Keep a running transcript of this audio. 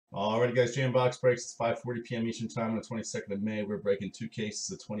Alrighty, guys, Jam Box breaks. It's 5:40 p.m. Eastern Time on the 22nd of May. We're breaking 2 cases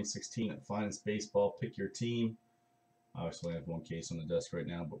of 2016 at Finest Baseball. Pick your team. Obviously, I have 1 case on the desk right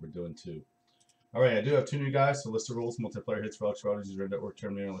now, but we're doing 2. Alright, I do have 2 new guys. So list of rules: multiplayer hits for Alex Rodgers, user network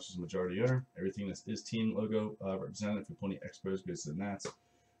terminator unless he's a majority owner. Everything that is team logo represented. If you're plenty expos, goes to the Nats.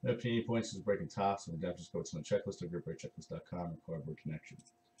 No P points is breaking tops, and adapters go to the checklist or gripbreakchecklist.com or cardboard connection.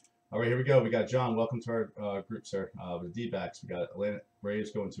 All right, here we go. We got John. Welcome to our group, sir. With the D-backs, we got Atlanta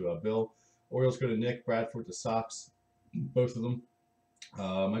Braves going to Bill. Orioles go to Nick. Bradford to Sox, both of them.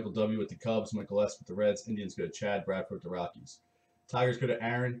 Michael W. with the Cubs. Michael S. with the Reds. Indians go to Chad. Bradford with the Rockies. Tigers go to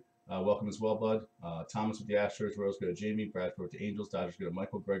Aaron. Welcome as well, bud. Thomas with the Astros. Royals go to Jamie. Bradford with the Angels. Dodgers go to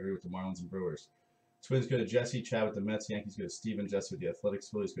Michael. Gregory with the Marlins and Brewers. Twins go to Jesse. Chad with the Mets. Yankees go to Steven. Jesse with the Athletics.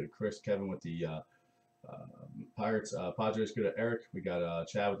 Phillies go to Chris. Kevin with the Pirates. Padres go to Eric. We got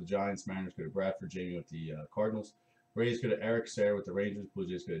Chad with the Giants. Mariners go to Bradford. Jamie with the Cardinals. Rays go to Eric. Sarah with the Rangers. Blue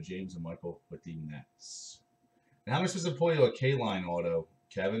Jays go to James and Michael with the Nets. And how much was the point of a K-line auto,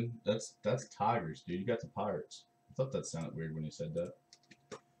 Kevin? That's Tigers, dude. You got the Pirates. I thought that sounded weird when you said that.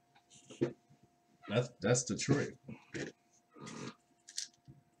 That's Detroit.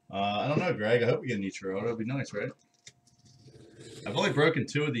 I don't know, Greg. I hope we get an Ichiro auto. It'd be nice, right? I've only broken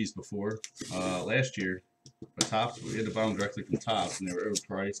 2 of these before last year. But Topps, we had to buy them directly from Topps, and they were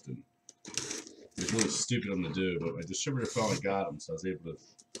overpriced, and it was really stupid of them to do. But my distributor finally got them, so I was able to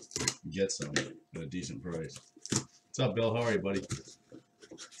get some at a decent price. What's up, Bill? How are you, buddy?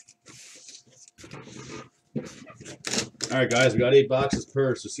 All right, guys, we got 8 boxes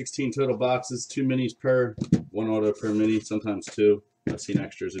per, so 16 total boxes, 2 minis per, 1 auto per mini, sometimes 2. I've seen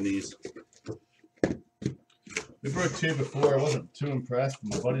extras in these. We broke 2 before. I wasn't too impressed,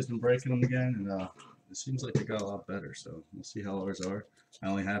 but my buddy's been breaking them again, and it seems like they got a lot better. So we'll see how ours are. I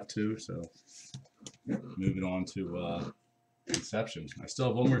only have 2, so moving on to Inception. I still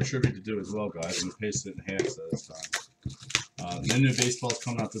have 1 more tribute to do as well, guys. I'm going to paste it in half so this time. No new baseball's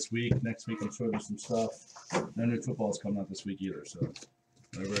coming out this week. Next week I'm sure there's some stuff. No new football's coming out this week either. So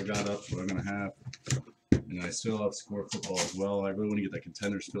whatever I got up is what I'm going to have. And I still have score football as well. I really want to get that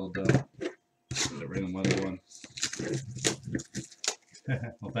contenders filled up. That random leather one.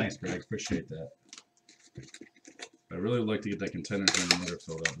 Well, thanks, Greg. Appreciate that. I really would like to get that contenders random leather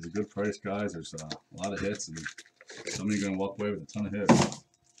filled up. It's a good price, guys. There's a lot of hits, and some of you are going to walk away with a ton of hits.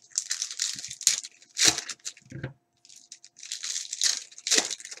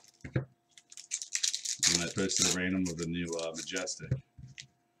 And I posted a random of the new Majestic,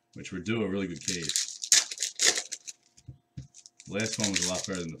 which would do a really good case. The last one was a lot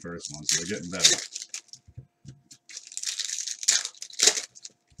better than the first one, so they're getting better.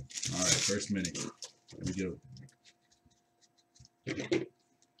 Alright, first mini. Here we go.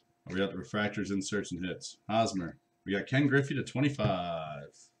 We got the refractors, inserts, and hits. Hosmer. We got Ken Griffey to 25.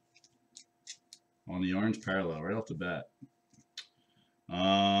 On the orange parallel, right off the bat.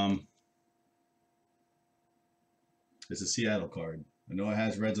 It's a Seattle card. I know it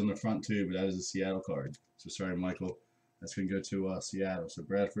has Reds on the front too, but that is a Seattle card. So sorry, Michael. That's going to go to Seattle. So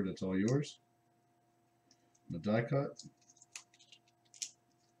Bradford, that's all yours. The die cut.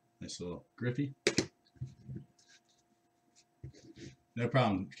 Nice little Griffey. No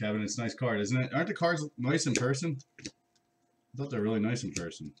problem, Kevin. It's a nice card, isn't it? Aren't the cards nice in person? I thought they're really nice in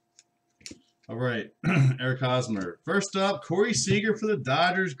person. All right, Eric Hosmer. First up, Corey Seager for the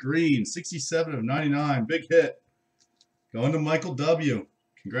Dodgers. Green, 67 of 99. Big hit. Going to Michael W.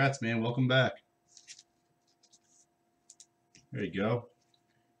 Congrats, man. Welcome back. There you go.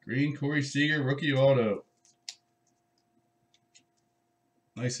 Green, Corey Seager, rookie auto.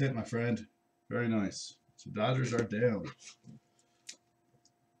 Nice hit, my friend. Very nice. So Dodgers are down.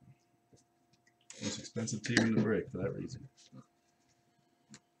 Most expensive team in the break for that reason.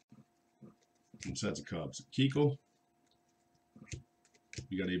 Besides the Cubs. Keuchel.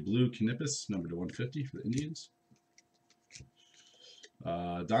 We got a blue Knippus, number to 150 for the Indians.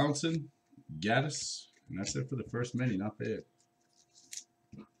 Donaldson, Gaddis, and that's it for the first mini. Not bad.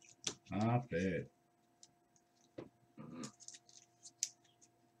 Not bad.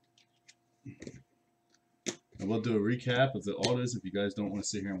 And we'll do a recap of the autos. If you guys don't want to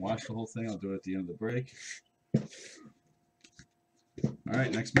sit here and watch the whole thing, I'll do it at the end of the break. All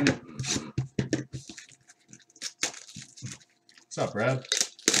right, next minute. What's up, Brad?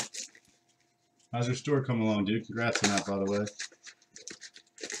 How's your store coming along, dude? Congrats on that, by the way.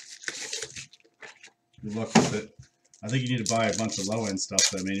 Good luck with it. I think you need to buy a bunch of low-end stuff,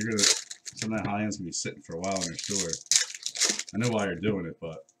 though. I mean, some of that high-end's going to be sitting for a while in your store. I know why you're doing it,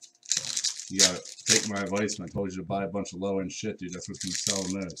 but you got to take my advice when I told you to buy a bunch of low-end shit, dude. That's what's going to sell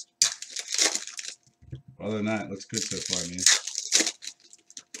the most. Other than that, it looks good so far, man.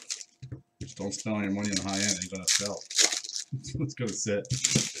 Don't spend all your money on the high end. It ain't gonna sell. It's gonna sit.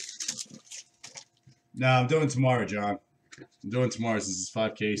 No, I'm doing tomorrow, John. I'm doing tomorrow. This is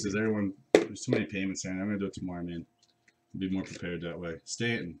 5 cases. Everyone, there's too many payments there. I'm gonna do it tomorrow, man. I'll be more prepared that way.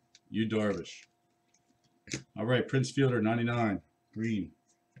 Stanton, Yu Darvish. All right, Prince Fielder, 99, green.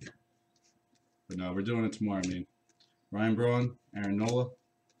 But no, we're doing it tomorrow, man. Ryan Braun, Aaron Nola.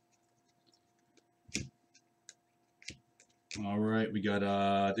 All right, we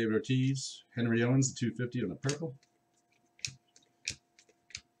got David Ortiz, Henry Owens, the 250 on the purple.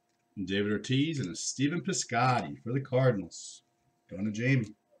 And David Ortiz and a Stephen Piscotty for the Cardinals. Going to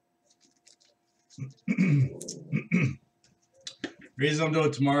Jamie. Reason I'm doing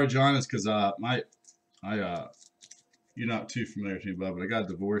it tomorrow, John, is because you're not too familiar with me, but I got a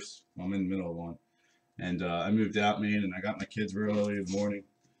divorce. Well, I'm in the middle of one, and I moved out, man, and I got my kids real early in the morning.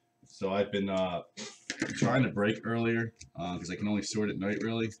 So I've been trying to break earlier because I can only sort at night,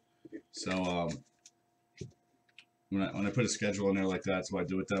 really. So when I put a schedule in there like that, so I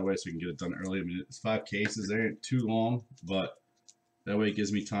do it that way so we can get it done early. I mean, it's 5 cases. They ain't too long, but that way it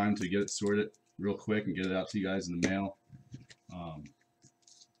gives me time to get it sorted real quick and get it out to you guys in the mail.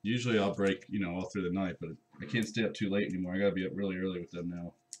 Usually I'll break, you know, all through the night, but I can't stay up too late anymore. I gotta be up really early with them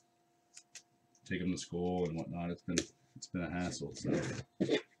now. Take them to school and whatnot. It's been a hassle. So, all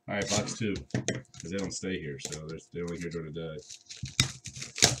right, box 2, because they don't stay here, so they're only here during the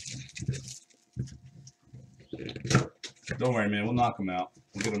day. Don't worry, man. We'll knock them out.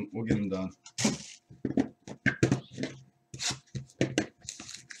 We'll get them done.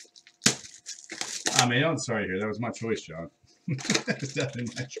 I mean, I'm sorry here. That was my choice, John. It's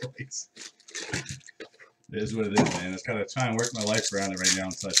definitely my choice. It is what it is, man. It's kind of trying to work my life around it right now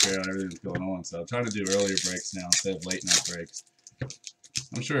until I figure out everything that's going on. So I'm trying to do earlier breaks now instead of late night breaks.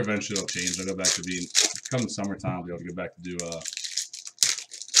 I'm sure eventually it'll change. I'll go back to being, come summertime, I'll be able to go back to do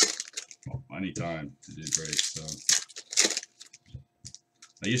any time to do breaks. So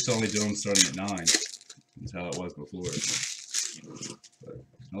I used to only do them starting at 9. That's how it was before. But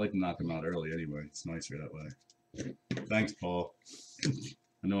I like to knock them out early anyway. It's nicer that way. Thanks, Paul. I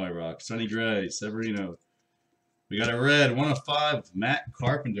know I rock. Sonny Gray, Severino. We got a red, 1 of 5, Matt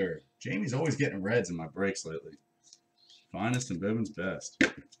Carpenter. Jamie's always getting reds in my breaks lately. Finest and Bowman's best.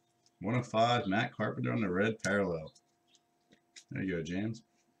 1 of 5, Matt Carpenter on the red parallel. There you go, James.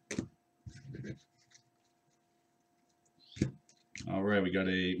 All right, we got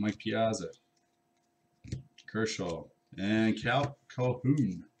a Mike Piazza, Kershaw, and Cal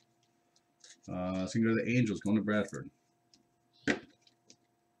Calhoun. It's going to go to the Angels, going to Bradford.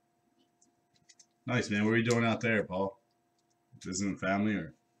 Nice, man. What are you doing out there, Paul? Visiting family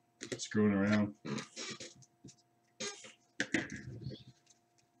or screwing around?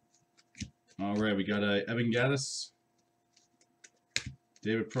 All right, we got a Evan Gattis,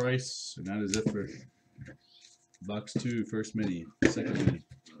 David Price, and that is it for box 2, first mini, second mini.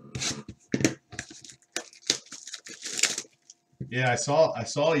 Yeah, I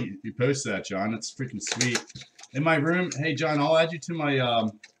saw you posted that, John. That's freaking sweet. In my room, hey John, I'll add you to my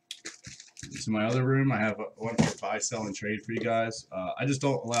other room. I have one for buy, sell, and trade for you guys. I just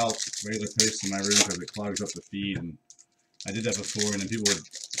don't allow regular posts in my room because it clogs up the feed, and I did that before, and then people would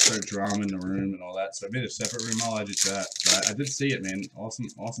start drama in the room and all that. So I made a separate room. I'll add you to that. But I did see it, man. Awesome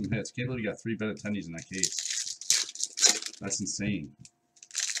hits. Can't believe you got 3 Benintendies in that case. That's insane.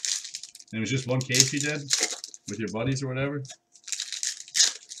 And it was just 1 case you did with your buddies or whatever.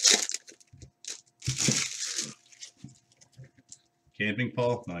 Camping,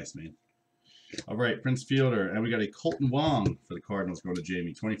 Paul? Nice, man. All right, Prince Fielder. And we got a Colton Wong for the Cardinals going to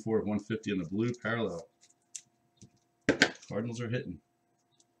Jamie. 24 of 150 on the blue parallel. Cardinals are hitting.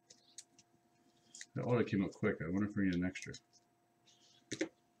 That auto came up quick. I wonder if we're getting an extra.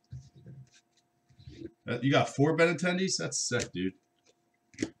 You got 4 Benintendies? That's sick, dude.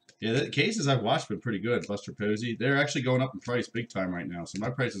 Yeah, the cases I've watched have been pretty good. Buster Posey. They're actually going up in price big time right now, so my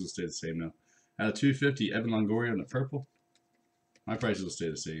prices will stay the same now. Out of 250, Evan Longoria on the purple. My prices will stay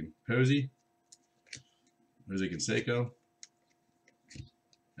the same. Posey, Jose Canseco,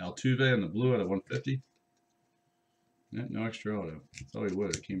 Altuve on the blue out of 150. Yeah, no extra auto. Thought he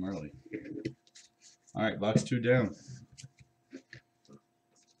would. It came early. All right, box 2 down.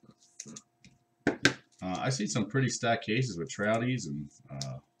 I see some pretty stacked cases with Trouties, and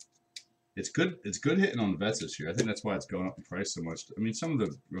it's good. It's good hitting on the vets this year. I think that's why it's going up in price so much. I mean, some of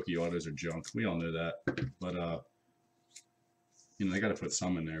the rookie autos are junk. We all know that, but you know, they got to put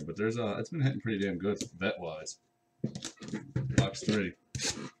some in there. But there's it's been hitting pretty damn good vet wise. Box 3.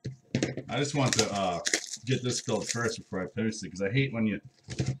 I just want to get this filled first before I post it, because I hate when you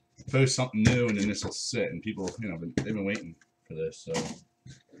post something new and then this will sit and people, you know, they've been waiting for this. So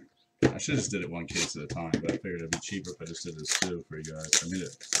I should have just did it one case at a time, but I figured it'd be cheaper if I just did this two for you guys. I made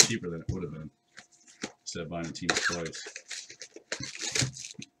it cheaper than it would have been instead of buying the teams twice.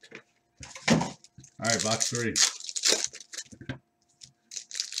 All right, box 3.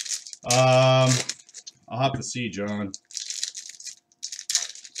 I'll have to see, John.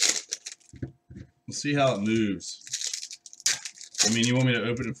 We'll see how it moves. I mean, you want me to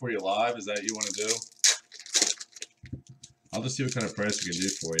open it for you live? Is that what you want to do? I'll just see what kind of price we can do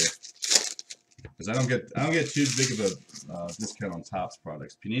for you. Because I don't get too big of a discount on Topps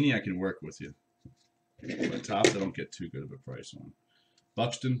products. Panini I can work with you, but Topps I don't get too good of a price on.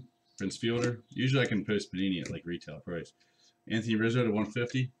 Buxton, Prince Fielder. Usually I can post Panini at like retail price. Anthony Rizzo to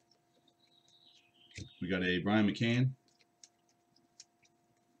 150. We got a Brian McCann.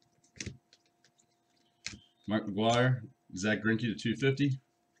 Mark McGuire. Zach Greinke to 250.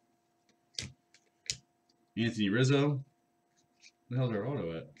 Anthony Rizzo. Where the hell's our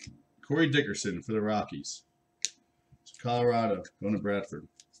auto at? Corey Dickerson for the Rockies. It's Colorado going to Bradford.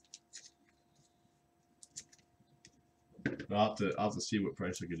 I'll have to see what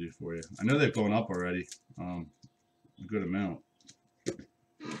price I could do for you. I know they've gone up already, a good amount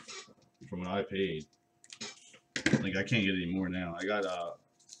from what I paid. Like I can't get any more now.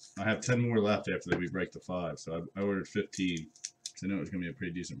 I have 10 more left after we break the 5, so I ordered 15. So I know it was gonna be a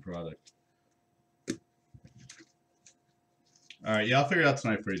pretty decent product. All right, yeah, I'll figure it out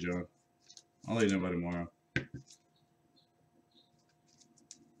tonight for you, John. I'll let you know by tomorrow. Like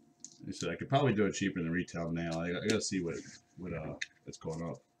I said, I could probably do it cheaper than retail now. I gotta see what it's going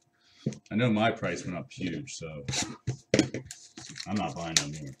up. I know my price went up huge, so I'm not buying no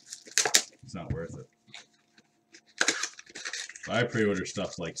more. It's not worth it. But I pre-order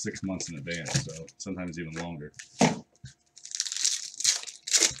stuff like 6 months in advance, so sometimes even longer.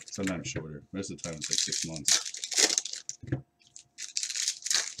 Sometimes shorter. Most of the time it's like 6 months.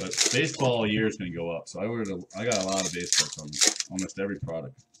 But baseball all year is going to go up, so I got a lot of baseball coming. Almost every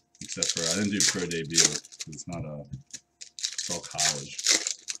product, except for I didn't do pro debut because it's not it's all college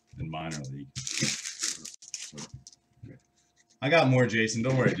and minor league. I got more, Jason.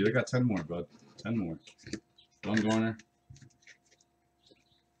 Don't worry, dude. I got 10 more, bud. 10 more. Bumgarner.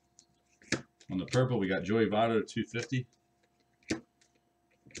 On the purple, we got Joey Votto at 250.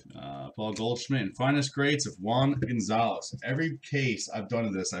 Paul Goldschmidt and finest grades of Juan Gonzalez. Every case I've done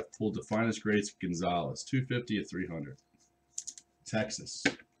of this, I've pulled the finest grades of Gonzalez. 250 at 300. Texas.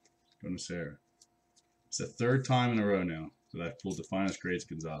 Going to Sarah. It's the 3rd time in a row now that I've pulled the finest grades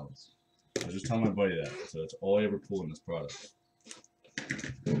Gonzalez. I was just telling my buddy that. So that's all I ever pull in this product.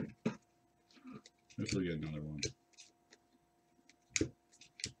 Hopefully get another one.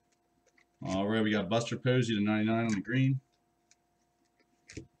 Alright, we got Buster Posey to 99 on the green.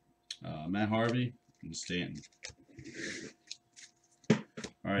 Matt Harvey and Stanton.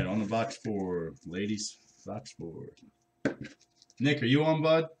 Alright, on the box 4, ladies. Box 4. Nick, are you on,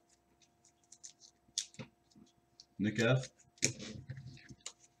 bud? Nick F.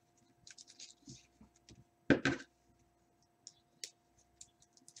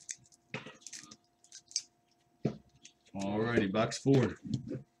 Alrighty, box 4.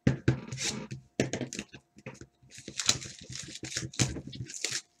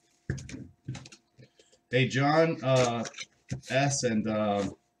 Hey, John S. and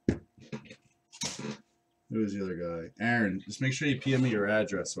who was the other guy? Aaron, just make sure you PM me your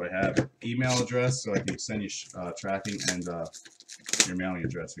address so I have email address so I can send you tracking and your mailing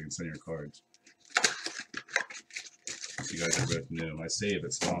address so you can send your cards. You guys are both new. I save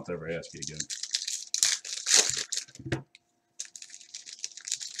it so I don't have to ever ask you again.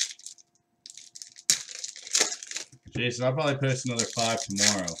 Jason, I'll probably post another 5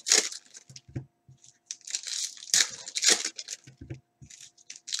 tomorrow.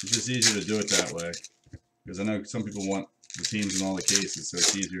 It's just easier to do it that way. Because I know some people want the teams in all the cases, so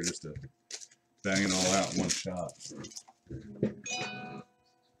it's easier just to bang it all out in one shot.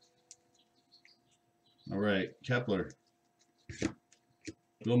 Alright, Kepler.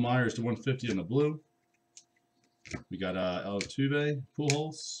 Bill Myers to 150 on the blue. We got Altuve,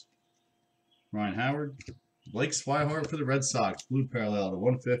 Pujols, Ryan Howard. Blake Swihart for the Red Sox, blue parallel to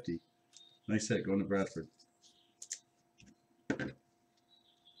 150. Nice hit going to Bradford.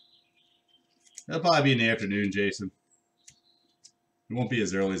 That'll probably be in the afternoon, Jason. It won't be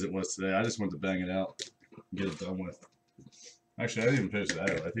as early as it was today. I just wanted to bang it out and get it done with. Actually, I didn't even post it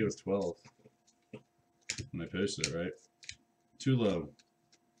out. I think it was 12 when I posted it, right? Too low.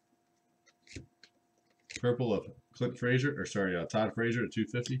 Purple of Clint Frazier, or sorry, Todd Frazier at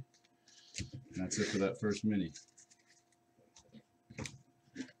 250. And that's it for that first mini.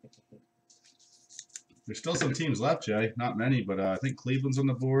 There's still some teams left, Jay. Not many, but I think Cleveland's on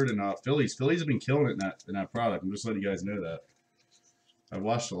the board, and Phillies. Phillies have been killing it in that product. I'm just letting you guys know that. I've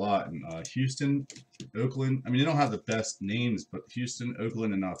watched a lot. And Houston, Oakland. I mean, they don't have the best names, but Houston,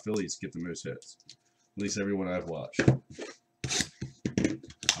 Oakland, and Phillies get the most hits. At least everyone I've watched. I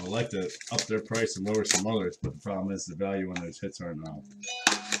would like to up their price and lower some others, but the problem is the value on those hits aren't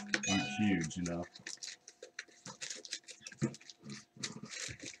huge, you know.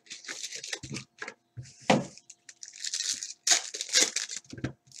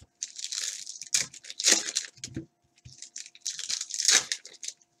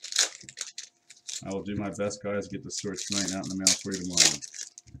 I will do my best, guys, to get the sorts tonight and out in the mail for you tomorrow.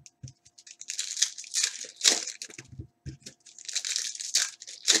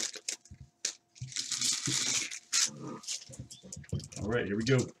 All right, here we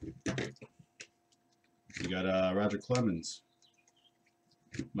go. We got Roger Clemens.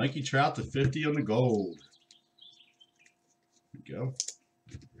 Mikey Trout to 50 on the gold. There we go.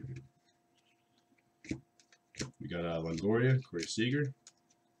 We got Longoria, Corey Seager,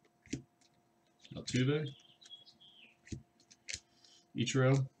 Altuve,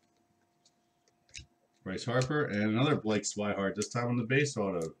 Ichiro, Bryce Harper, and another Blake Swihart, this time on the base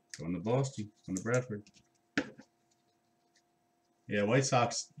auto. Going to Boston, on the Bradford. Yeah, White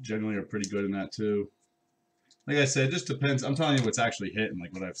Sox generally are pretty good in that too. Like I said, it just depends. I'm telling you what's actually hitting,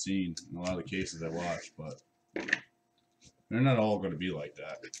 like what I've seen in a lot of the cases I watch, but they're not all going to be like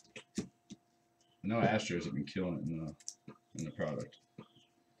that. I know Astros have been killing it in the product.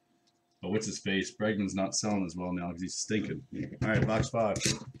 But what's his face? Bregman's not selling as well now because he's stinking. All right, box 5.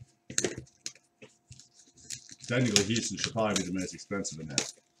 Technically, Houston should probably be the most expensive in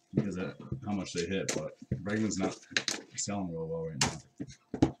that because of how much they hit, but Bregman's not selling real well right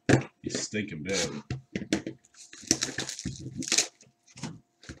now. He's stinking bad.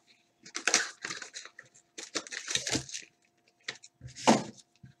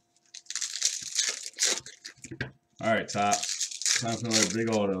 All right, top. Time for another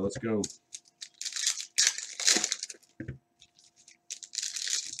big auto. Let's go.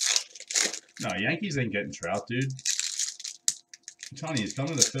 No, Yankees ain't getting Trout, dude. I'm telling you, he's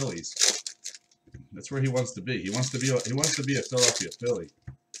coming to the Phillies. That's where he wants to be. He wants to be a Philadelphia Philly.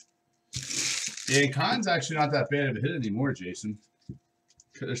 Yeah, and Cotton's actually not that bad of a hit anymore, Jason.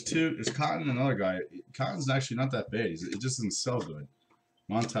 There's Cotton and another guy. Cotton's actually not that bad. It just doesn't sell good.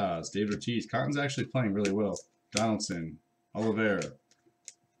 Montaz, David Ortiz. Cotton's actually playing really well. Donaldson, Oliveira.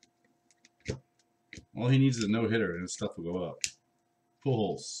 All he needs is a no-hitter, and his stuff will go up.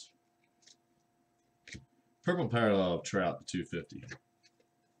 Pujols. Purple parallel of Trout to 250.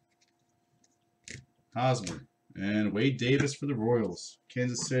 Hosmer. And Wade Davis for the Royals.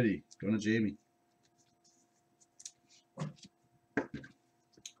 Kansas City. Going to Jamie.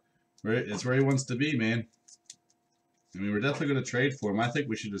 It's where he wants to be, man. I mean, we're definitely going to trade for him. I think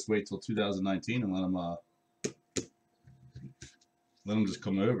we should just wait till 2019 and let him just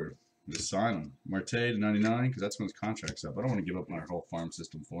come over. Just sign him. Marte to 99, because that's when his contract's up. I don't want to give up my whole farm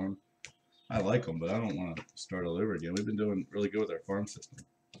system for him. I like him, but I don't want to start all over again. We've been doing really good with our farm system.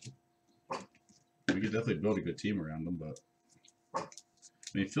 We could definitely build a good team around them, but I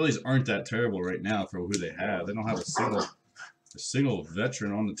mean, Phillies aren't that terrible right now for who they have. They don't have a single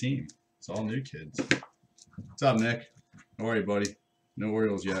veteran on the team. It's all new kids. What's up, Nick? How are you, buddy? No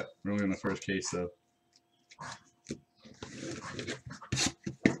Orioles yet. We're only on the first case, though.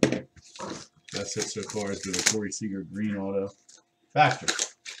 That's it so far. Has been a Corey Seager green auto. Factor.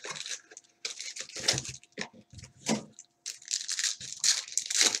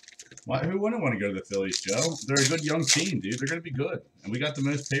 Who wouldn't want to go to the Phillies, Joe? They're a good young team, dude. They're going to be good. And we got the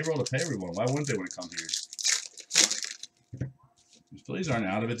most payroll to pay everyone. Why wouldn't they want to come here? The Phillies aren't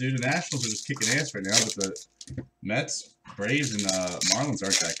out of it, dude. The Nationals are just kicking ass right now, but the Mets, Braves, and Marlins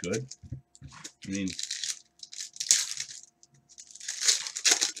aren't that good. I mean,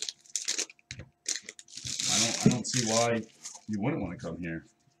 I don't see why you wouldn't want to come here.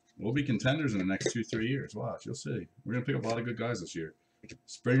 We'll be contenders in the next 2-3 years. Watch, you'll see. We're going to pick up a lot of good guys this year.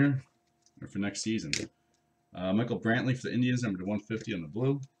 Springer, or for next season. Michael Brantley for the Indians, number to 150 on the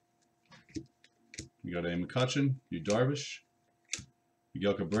blue. We got a McCutchen, Yu Darvish,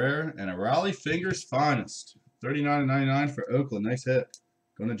 Miguel Cabrera, and a Raleigh Fingers Finest. 39/99 for Oakland. Nice hit.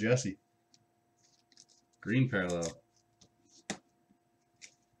 Going to Jesse. Green parallel.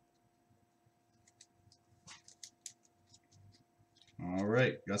 All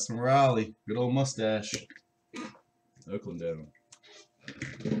right, got some Raleigh. Good old mustache. Oakland down.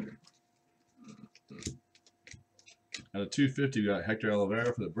 At a 250, we got Hector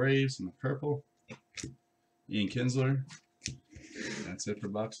Oliveira for the Braves in the purple. Ian Kinsler. That's it for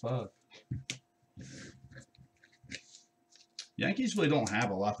box 5. Yankees really don't have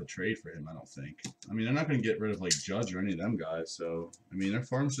a lot to trade for him, I don't think. I mean, they're not going to get rid of, like, Judge or any of them guys. So, I mean, their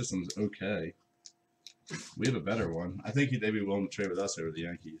farm system's okay. We have a better one. I think they'd be willing to trade with us over the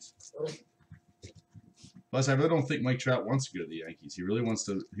Yankees. Plus, I really don't think Mike Trout wants to go to the Yankees. He really wants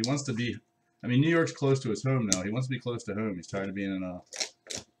to. He wants to be. I mean, New York's close to his home now. He wants to be close to home. He's tired of being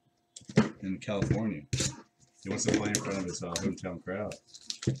in California. He wants to play in front of his hometown crowd.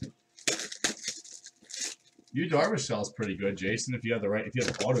 Yu Darvish sells pretty good, Jason. If you have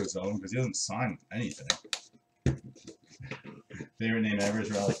AutoZone, because he doesn't sign anything. Favorite name ever is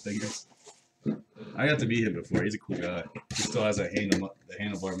Raleigh Fingers. I got to meet him before. He's a cool guy. He still has a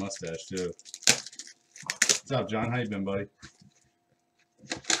handlebar mustache too. What's up, John? How you been, buddy?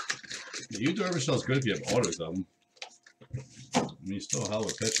 Yu Darvish sells good if you have AutoZone. I mean, he's still a hell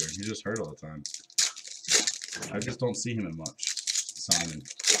of a pitcher. He's just hurt all the time. I just don't see him in much signing.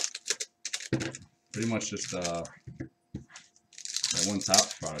 Pretty much just that one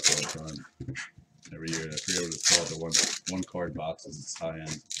top product all the time. Every year. I forget what it's called. The one card boxes. It's high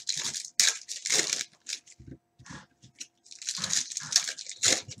end.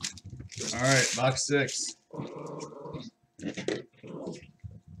 All right, box 6. All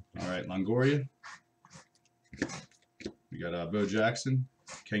right, Longoria. We got Bo Jackson,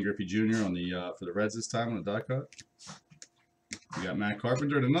 Ken Griffey Jr. on the for the Reds this time on the die cut. We got Matt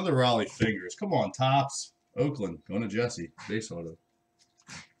Carpenter and another Raleigh Fingers. Come on, Topps. Oakland going to Jesse. Base auto.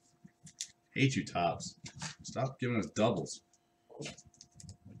 Hate you, Topps. Stop giving us doubles.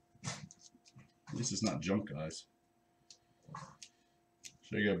 At least it's not junk, guys.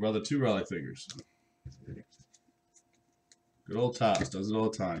 So you got brother 2 Raleigh Fingers. Good old Topps does it all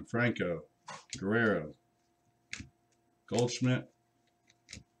the time. Franco, Guerrero, Goldschmidt,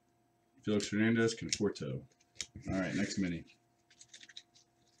 Felix Hernandez, Conforto. All right, next mini.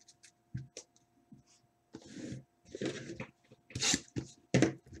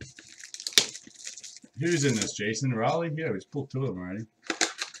 Who's in this, Jason? Raleigh? Yeah, we just pulled 2 of them already.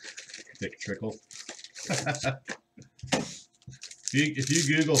 Dick Trickle. If you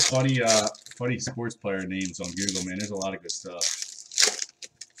Google funny sports player names on Google, man, there's a lot of good stuff.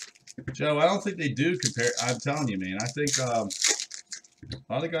 Joe, I don't think they do compare. I'm telling you, man. I think a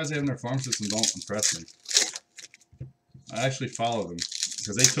lot of the guys they have in their farm system don't impress me. I actually follow them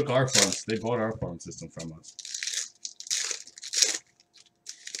because they took our farms. They bought our farm system from us.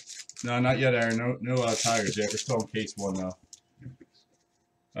 No, not yet, Aaron. No Tigers yet. We're still on case 1 though.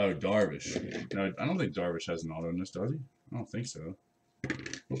 Oh, Darvish. No, I don't think Darvish has an auto in this, does he? I don't think so.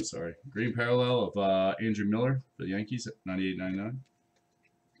 Oops, sorry. Green parallel of Andrew Miller for the Yankees at 98.99.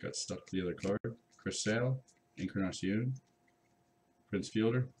 Got stuck to the other card. Chris Sale, Encarnacion, Prince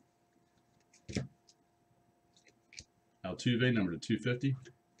Fielder, Altuve, number to 250.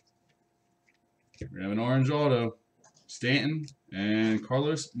 We have an orange auto. Stanton and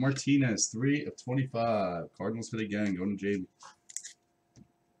Carlos Martinez, 3 of 25. Cardinals hit again, going to JB.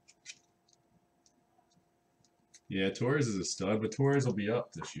 Yeah, Torres is a stud, but Torres will be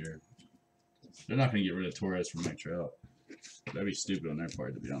up this year. They're not going to get rid of Torres for Mike Trout. That'd be stupid on their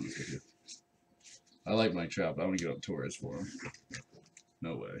part, to be honest with you. I like Mike Trout, but I want to give up Torres for him.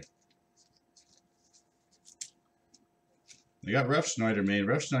 No way. They got Ref Schneider, man.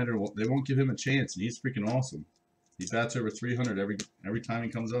 Ref Schneider, they won't give him a chance, and he's freaking awesome. He bats over 300 every time he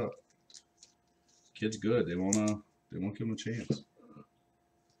comes up. Kid's good. They won't give him a chance.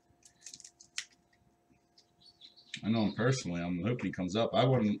 I know him personally. I'm hoping he comes up.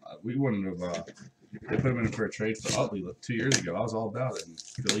 We wouldn't have. They put him in for a trade for Utley 2 years ago. I was all about it, and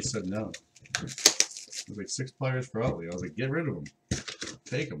Philly said no. It was like 6 players for Utley. I was like, get rid of them.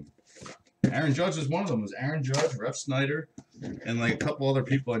 Take them. Aaron Judge was one of them. It was Aaron Judge, Ref Snyder, and like a couple other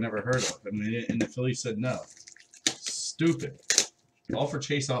people I never heard of. I mean, and the Philly said no. Stupid. All for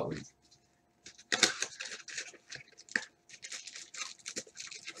Chase Utley.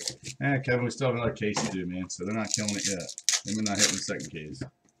 Kevin, we still have another case to do, man, so they're not killing it yet. They may not hit in the second case.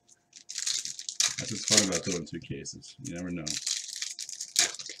 That's what's fun about doing 2 cases. You never know.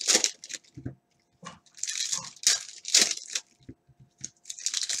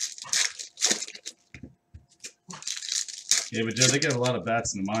 Yeah, but Joe, they get a lot of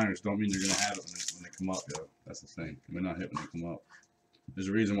bats in the minors. Don't mean they're going to have it when they come up, Joe. That's the thing. They may not hit when they come up. There's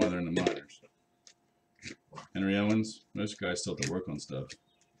a reason why they're in the minors. Henry Owens. Most guys still have to work on stuff.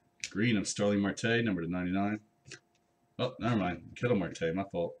 Green of Starling Marte, number to 99. Oh, never mind. Kettle Marte, my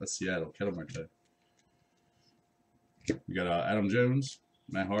fault. That's Seattle. Kettle Marte. We got Adam Jones,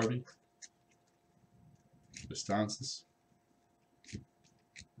 Matt Harvey, Distances.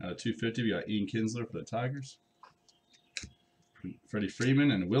 Out of 250, we got Ian Kinsler for the Tigers. Freddie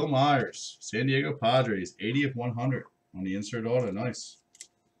Freeman and Will Myers, San Diego Padres, 80 of 100. on the insert auto. Nice.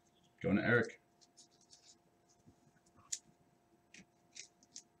 Going to Eric.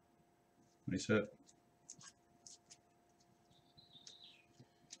 Nice hit.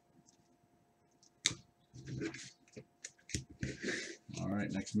 All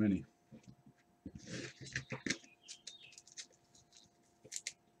right, next mini.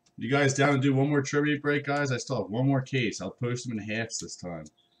 You guys down to do one more tribute break, guys? I still have one more case. I'll post them in halves this time,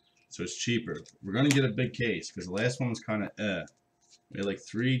 so it's cheaper. We're going to get a big case because the last one was kind of We had like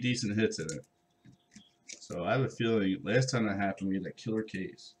 3 decent hits in it. So I have a feeling last time that happened, we had that killer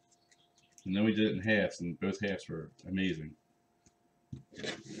case. And then we did it in halves, and both halves were amazing.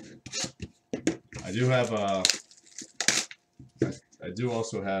 I do have I do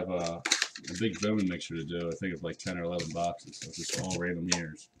also have a big Bowman mixture to do. I think of like 10 or 11 boxes. So just all random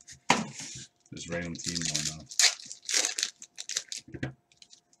years. Just random team going on.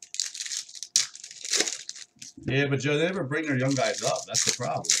 Yeah, but Joe, they never bring their young guys up. That's the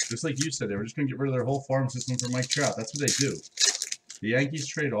problem. Just like you said, they were just going to get rid of their whole farm system for Mike Trout. That's what they do. The Yankees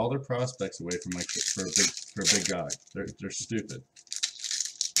trade all their prospects away from Mike for a big guy. They're stupid.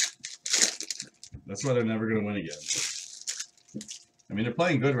 That's why they're never going to win again. I mean, they're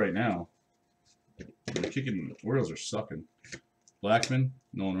playing good right now. They're kicking. The Orioles are sucking. Blackman,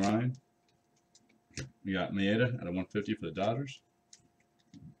 Nolan Ryan. We got Maeda at a 150 for the Dodgers.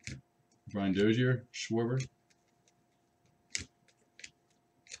 Brian Dozier, Schwarber.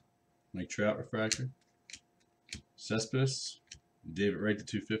 Mike Trout refractor. Cespedes. David Wright to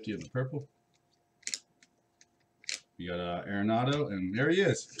 250 in the purple. We got Arenado, and there he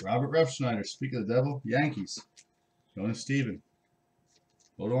is. Robert Refsnyder. Speak of the devil, Yankees. Going to Steven.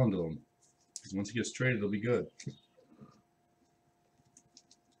 Hold on to him. Because once he gets traded, it'll be good.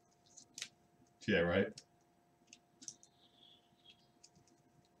 Yeah, right?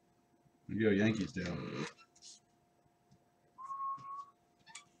 There you go, Yankees down.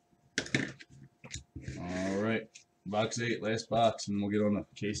 All right. Box 8, last box, and we'll get on to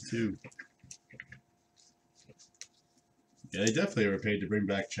case 2. Yeah, they definitely were paid to bring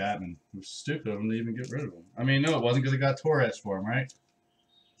back Chapman. It was stupid of them to even get rid of him. I mean, no, it wasn't because they got Torres for him, right?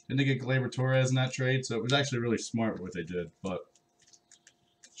 Didn't they get Gleyber Torres in that trade? So it was actually really smart what they did. But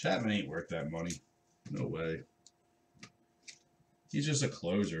Chapman ain't worth that money. No way. He's just a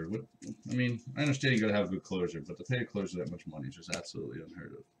closer. What, I mean, I understand you got to have a good closer, but to pay a closer that much money is just absolutely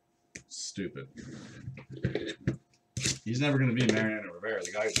unheard of. Stupid. He's never going to be Mariano Rivera.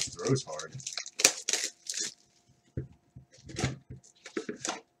 The guy who just throws hard.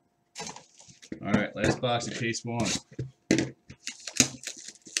 All right, last box of case 1. And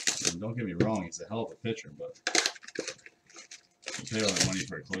don't get me wrong, he's a hell of a pitcher, but to pay all that money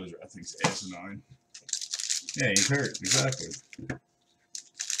for a closer, I think it's asinine. Yeah, he's hurt, exactly.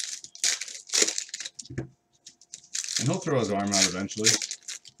 And he'll throw his arm out eventually.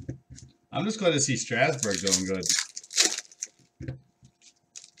 I'm just glad to see Strasburg doing good.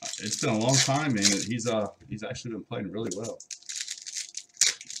 It's been a long time, man. He's actually been playing really well.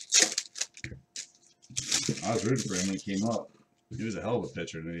 I was rooting for him when he came up. He was a hell of a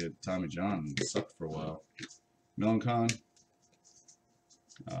pitcher, and he had Tommy John and sucked for a while. Melancon,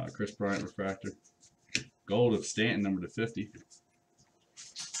 Chris Bryant refractor, gold of Stanton, number /50.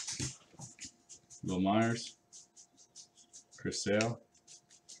 Will Myers, Chris Sale,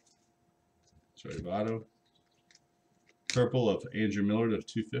 Joey Votto, purple of Andrew Miller to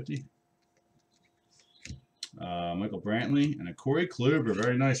 250. Michael Brantley and a Corey Kluber,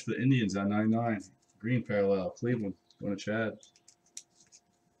 very nice for the Indians on 99. Green parallel, Cleveland, going to Chad.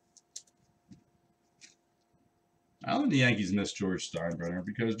 I don't think the Yankees miss George Steinbrenner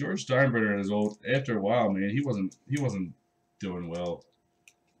because George Steinbrenner is old. After a while, man, he wasn't doing well.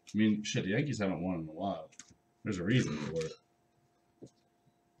 I mean, shit, the Yankees haven't won in a while. There's a reason for it.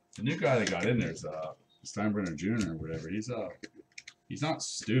 The new guy that got in there is Steinbrenner Jr. or whatever. He's not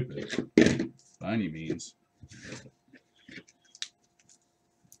stupid by any means.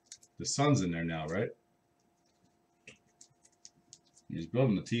 The Sun's in there now, right? He's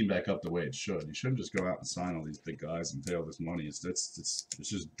building the team back up the way it should. He shouldn't just go out and sign all these big guys and pay all this money. It's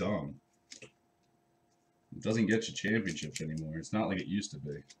just dumb. It doesn't get you championships anymore. It's not like it used to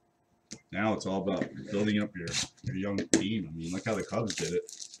be. Now it's all about building up your young team. I mean, look how the Cubs did it.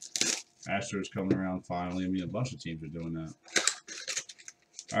 Astros coming around finally. I mean, a bunch of teams are doing that.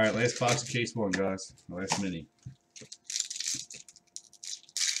 All right, last box of case 1, guys. Last mini.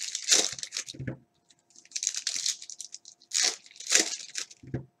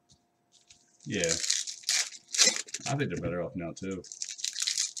 Yeah, I think they're better off now too.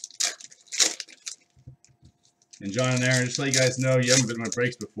 And John and Aaron, just to let you guys know, you haven't been in my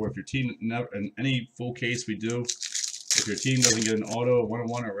breaks before. If your team never in any full case we do, If your team doesn't get an auto, a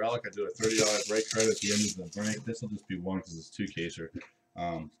 1-on-1, or relic, I do a $30 break credit at the end of the break. This will just be one because it's 2-caser.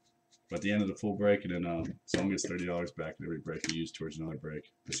 But at the end of the full break, and then someone gets $30 back at every break you use towards another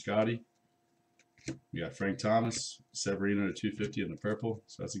break. Piscotty. We got Frank Thomas, Severino to 250 in the purple.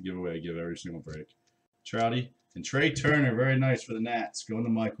 So that's a giveaway I give every single break. Trouty. And Trey Turner, very nice for the Nats. Going to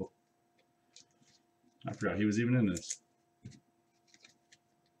Michael. I forgot he was even in this.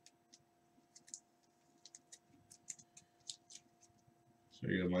 So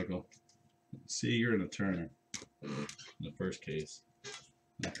there you go, Michael. Seager and a Turner in the first case.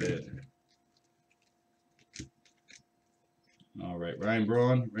 Not bad. All right, Ryan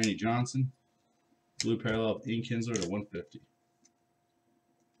Braun, Randy Johnson. Blue parallel of Ian Kinsler to 150.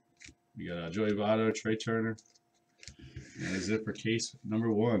 We got Joey Votto, Trey Turner. And is it for case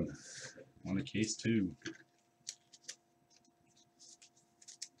number 1. On to case 2.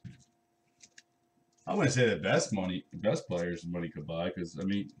 I wouldn't say the best players money could buy, because I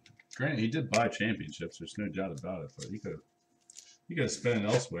mean, granted he did buy championships. There's no doubt about it, but he could have spent it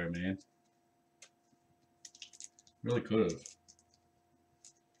elsewhere, man. Really could have.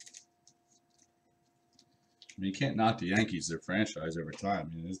 I mean, you can't knock the Yankees, their franchise, over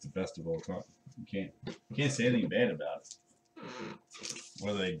time. I mean, it's the best of all time. You can't say anything bad about it.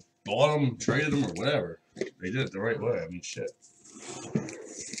 Whether they bought them, traded them, or whatever, they did it the right way. I mean, shit.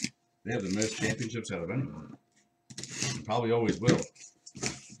 They have the most championships out of anyone. Probably always will.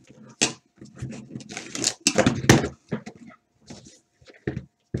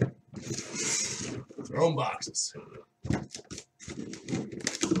 Their own boxes.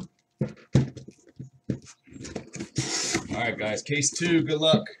 Alright, guys. Case 2. Good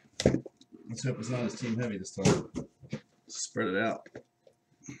luck. Let's hope it's not as team heavy this time. Spread it out.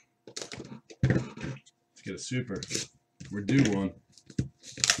 Let's get a super. We're due one.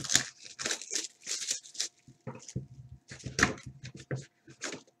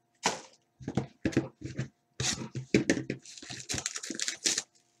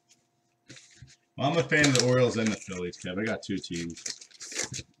 Well, I'm a fan of the Orioles and the Phillies, Kev. I got 2 teams.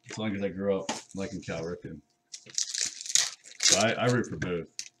 As long as I grew up liking Cal Ripken. So I root for both.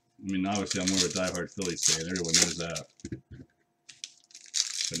 I mean, obviously, I'm more of a diehard Phillies fan. Everyone knows that.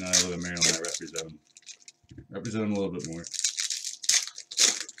 But now I live in Maryland, I represent them. Represent them a little bit more.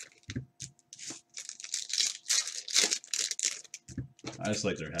 I just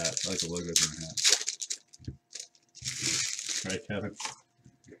like their hats. I like the logos on their hats. Right, Kevin?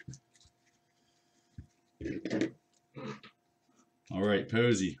 All right,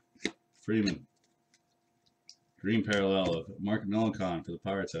 Posey, Freeman. Green parallel of Mark Melancon for the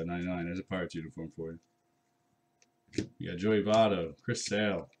Pirates at 99. There's a Pirates uniform for you. You got Joey Votto, Chris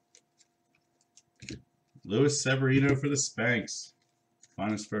Sale. Luis Severino for the Spanks.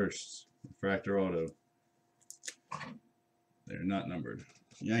 Finest first. Refractor auto. They're not numbered.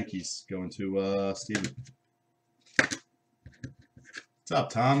 Yankees going to Steven. What's up,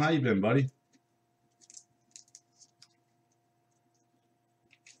 Tom? How you been, buddy?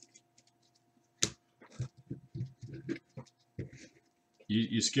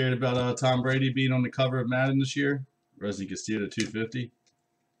 You scared about Tom Brady being on the cover of Madden this year? Rusney Castillo to 250. You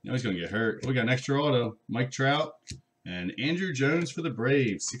know he's going to get hurt. We got an extra auto. Mike Trout and Andrew Jones for the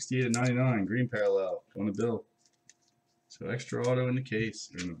Braves. 68/99. Green parallel. Going to Bill. So extra auto in the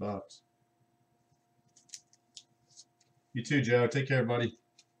case, or in the box. You too, Joe. Take care, buddy.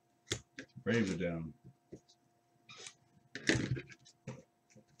 Braves are down.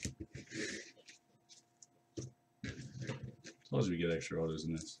 Suppose we get extra autos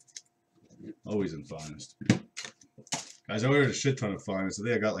in this. Always in finest. Guys, I ordered a shit ton of finest. I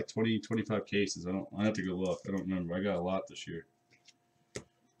think I got like 20, 25 cases. I have to go look. I don't remember. I got a lot this year.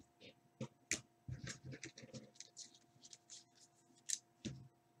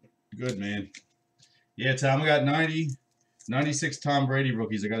 Good, man. Yeah, Tom, I got 96 Tom Brady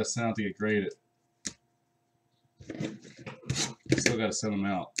rookies. I got to send out to get graded. Still got to send them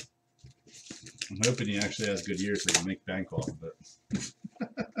out. I'm hoping he actually has good years so I can make bank off of it.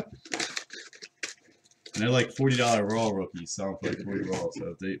 And they're like $40 raw rookies, selling for like 40 raw.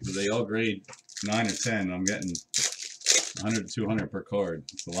 So if they all grade 9 or 10, I'm getting 100 to 200 per card.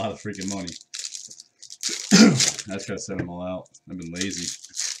 It's a lot of freaking money. I just gotta send them all out. I've been lazy.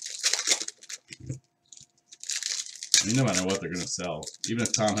 I mean, no matter what, they're gonna sell. Even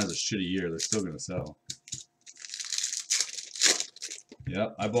if Tom has a shitty year, they're still gonna sell.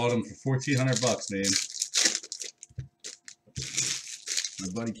 Yep, I bought them for $1,400, man. My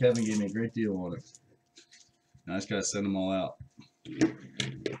buddy Kevin gave me a great deal on it. Now I just gotta send them all out.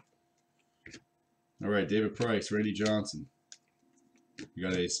 All right, David Price, Randy Johnson. You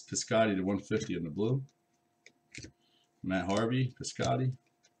got a Piscotty to 150 in the blue. Matt Harvey, Piscotti.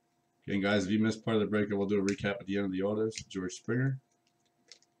 Again, guys, if you missed part of the break, we'll do a recap at the end of the autos. George Springer.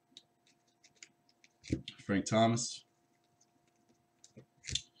 Frank Thomas.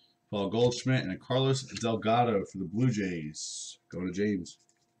 Paul Goldschmidt and a Carlos Delgado for the Blue Jays. Going to James.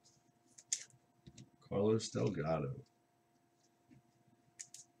 Carlos Delgado.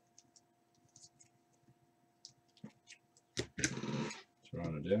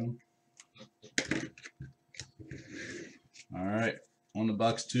 Throwing it down. All right, on the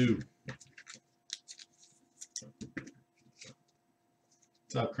box 2.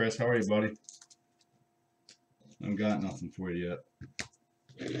 What's up, Chris? How are you, buddy? I haven't got nothing for you yet.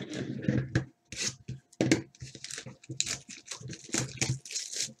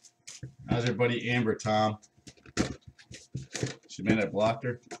 How's your buddy Amber, Tom? She made I blocked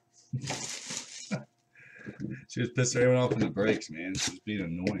her. She was pissed everyone off in the breaks, man. She was being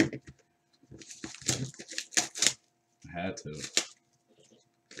annoying. I had to.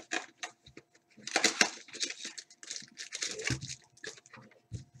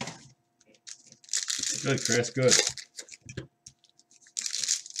 Good, Chris, good.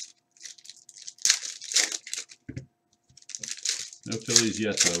 No Phillies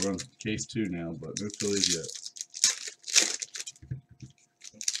yet, though. We're on case 2 now, but no Phillies yet.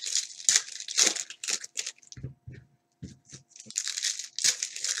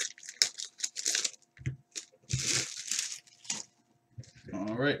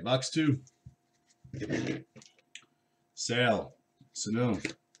 All right, box 2. Sale, Sano.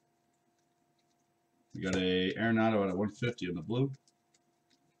 We got a Arenado at a 150 on the blue.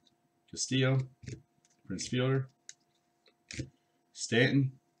 Castillo, Prince Fielder,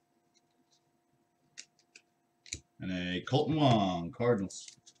 Stanton, and a Colton Wong, Cardinals.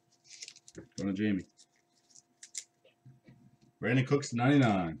 Going to Jamie. Brandon Cooks to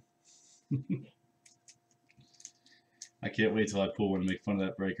 99. I can't wait till I pull one and make fun of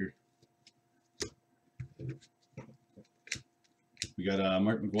that breaker. We got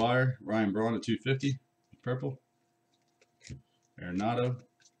Mark McGwire, Ryan Braun at 250, purple. Arenado.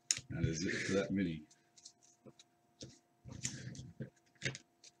 That is it for that mini.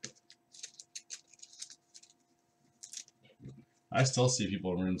 I still see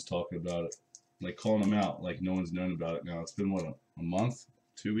people in rooms talking about it, like calling them out, like no one's known about it now. It's been, what, a month?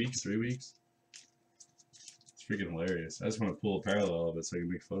 2 weeks? 3 weeks? It's freaking hilarious. I just want to pull a parallel of it so I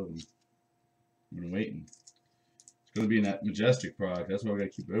can make fun of them. I've been waiting. It's going to be in that Majestic product. That's why we got to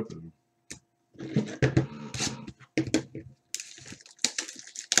keep it open.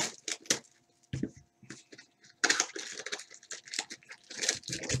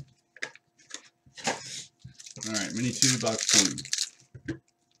 Alright, mini 2, box 2.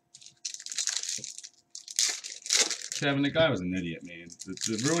 Kevin, the guy was an idiot, man.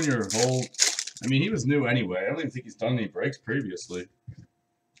 To ruin your whole... I mean, he was new anyway. I don't even think he's done any breaks previously.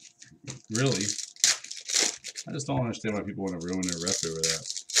 Really. I just don't understand why people want to ruin their rep over that.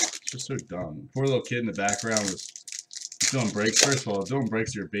 It's just so dumb. Poor little kid in the background was doing breaks. First of all, doing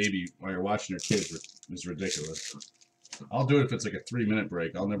breaks to your baby while you're watching your kids is ridiculous. I'll do it if it's like a 3-minute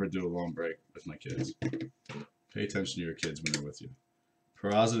break. I'll never do a long break with my kids. Pay attention to your kids when they're with you.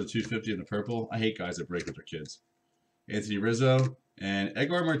 Peraza to 250 in the purple. I hate guys that break with their kids. Anthony Rizzo and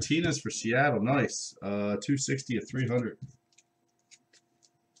Edgar Martinez for Seattle. Nice. 260 at 300.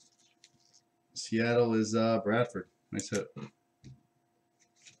 Seattle is Bradford. Nice hit.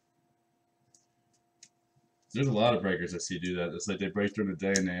 There's a lot of breakers I see do that. It's like they break during the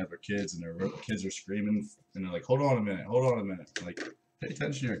day and they have their kids and their kids are screaming and they're like, hold on a minute, hold on a minute. Like, pay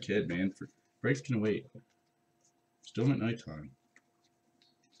attention to your kid, man. Breaks can wait. Just do them at nighttime.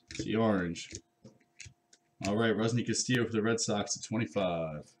 See orange. All right, Rusney Castillo for the Red Sox at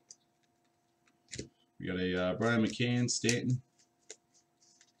 25. We got a Brian McCann, Stanton.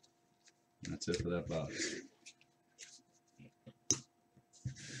 And that's it for that box.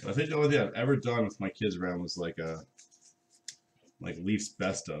 I think the only thing I've ever done with my kids around was like a Leafs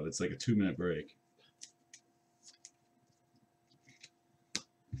best of. It's like a 2-minute break.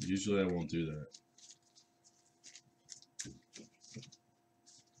 Usually I won't do that.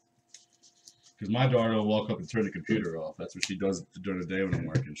 Because my daughter will walk up and turn the computer off. That's what she does during the day when I'm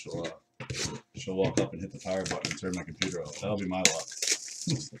working. She'll walk up and hit the power button and turn my computer off. That'll be my luck.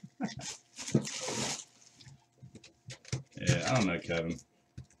 Yeah, I don't know, Kevin.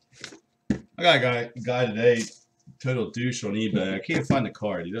 I got a guy today, total douche on eBay. I can't find the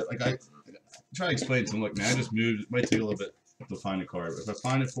card. I try to explain to him, look, man, I just moved. It might take a little bit to find the card. But if I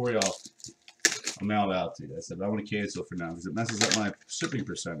find it for you, I'll mail it out to you. I said, I want to cancel for now because it messes up my shipping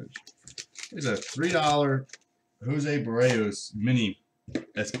percentage. There's a $3 Jose Barrios mini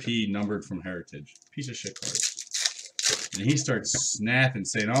SP numbered from Heritage. Piece of shit card. And he starts snapping,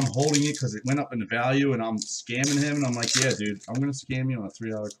 saying, I'm holding it because it went up in the value and I'm scamming him. And I'm like, yeah, dude, I'm going to scam you on a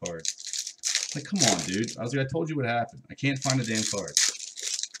 $3 card. Like, come on, dude. I was like, I told you what happened. I can't find a damn card.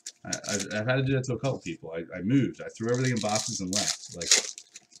 I've had to do that to a couple people. I moved. I threw everything in boxes and left. Like,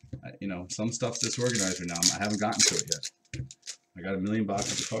 you know, some stuff's disorganized right now. I haven't gotten to it yet. I got a million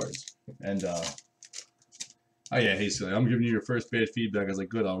boxes of cards. And, oh yeah, hey, silly, I'm giving you your first bad feedback. I was like,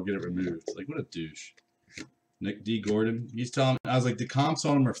 good, I'll get it removed. Like, what a douche. Nick D. Gordon, he's telling me, I was like, the comps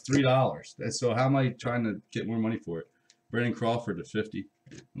on him are $3. So how am I trying to get more money for it? Brandon Crawford to 50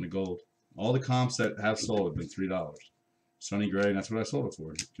 on the gold. All the comps that have sold have been $3. Sonny Gray, and that's what I sold it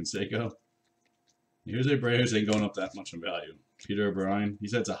for. Canseco. Here's a Braves ain't going up that much in value. Peter O'Brien, he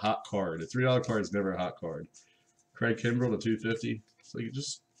said it's a hot card. A $3 card is never a hot card. Craig Kimbrell to 250. It's like,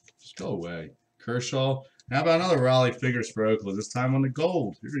 just go away. Kershaw. How about another Raleigh fingers for Oakland? This time on the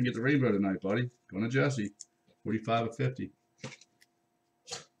gold. You're going to get the rainbow tonight, buddy. Going to Jesse. 45 of 50.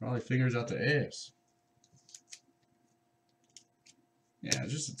 Raleigh fingers out the ass. Yeah,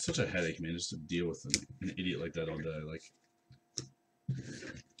 it's just such a headache, man, just to deal with an idiot like that all day. Like,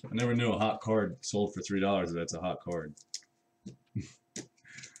 I never knew a hot card sold for $3 if that's a hot card.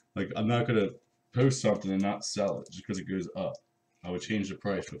 Like, I'm not going to post something and not sell it just because it goes up. I would change the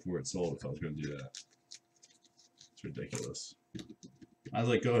price before it sold if I was going to do that. It's ridiculous. I was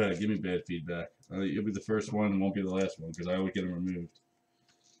like, go ahead, give me bad feedback. You'll be the first one and won't be the last one because I always get them removed.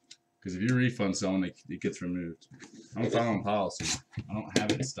 Because if you refund someone, it gets removed. I don't follow policy. I don't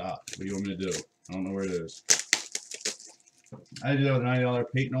have it in stock. What do you want me to do? I don't know where it is. I had to do that with a $90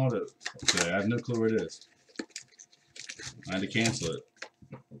 Peyton Auto today. I have no clue where it is. I had to cancel it.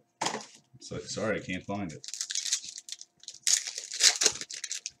 It's like, sorry, I can't find it.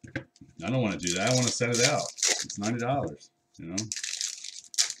 I don't want to do that. I want to set it out. It's $90, you know?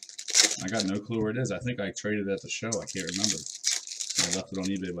 I got no clue where it is. I think I traded it at the show. I can't remember. I left it on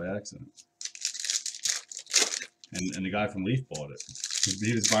eBay by accident. And the guy from Leaf bought it.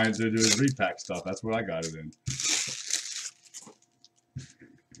 He was buying to do his repack stuff. That's what I got it in.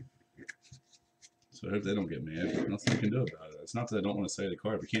 So I hope they don't get mad. Nothing I can do about it. It's not that I don't want to sell the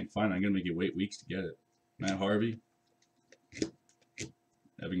card. If we can't find it, I'm going to make you wait weeks to get it. Matt Harvey.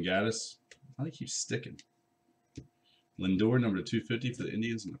 Evan Gaddis. How do they keep sticking? Lindor, number 250 for the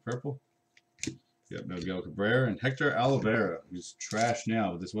Indians in the purple. You got Miguel Cabrera and Hector Olivera, who's trash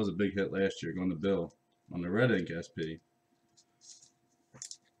now, but this was a big hit last year, going to Bill on the red ink SP.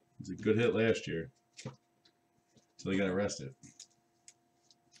 It's a good hit last year. So they got arrested.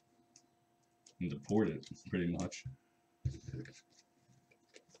 And deported, pretty much.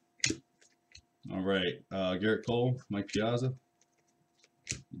 All right, Garrett Cole, Mike Piazza.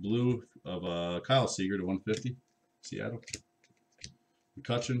 Blue of Kyle Seager to 150, Seattle.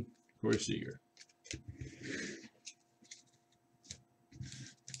 McCutcheon, Corey Seager.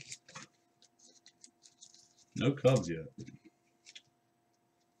 No Cubs yet.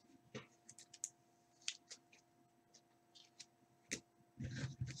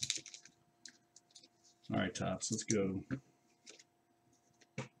 All right, Tops, let's go.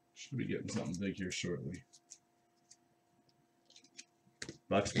 Should be getting something big here shortly.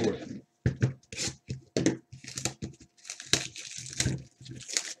 Box 4.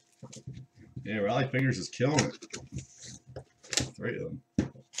 Yeah, Raleigh Fingers is killing it. 3 of them.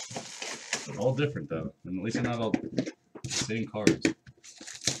 All different though, and at least they're not all the same cards.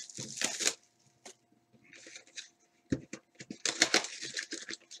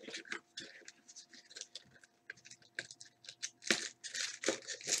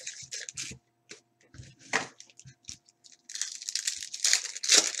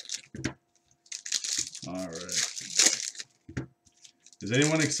 All right. Is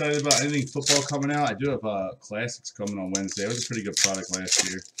anyone excited about anything football coming out? I do have Classics coming on Wednesday. It was a pretty good product last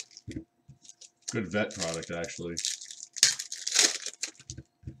year. Good vet product, actually.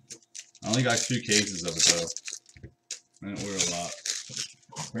 I only got 2 cases of it, though. I didn't wear a lot.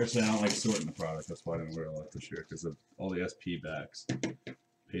 Personally, I don't like sorting the product. That's why I didn't wear a lot this year, because of all the SP backs.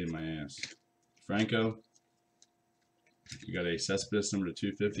 Pain in my ass. Franco. You got a Cespedes number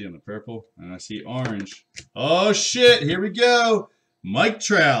 250 on the purple. And I see orange. Oh, shit. Here we go. Mike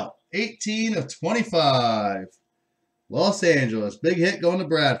Trout. 18 of 25. Los Angeles. Big hit going to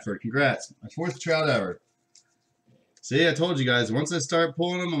Bradford. Congrats. My 4th Trout ever. See, I told you guys, once I start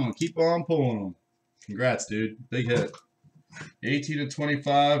pulling them, I'm going to keep on pulling them. Congrats, dude. Big hit. 18 of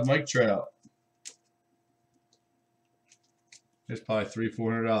 25, Mike Trout. There's probably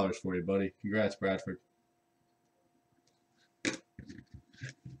 $300-400 for you, buddy. Congrats, Bradford.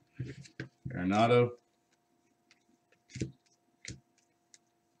 Arenado.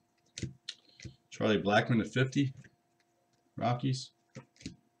 Charlie Blackmon to 50. Rockies.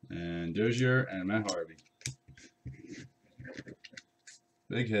 And Dozier and Matt Harvey.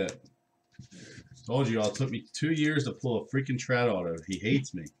 Big hit. Told you all, it took me 2 years to pull a freaking Trout auto. He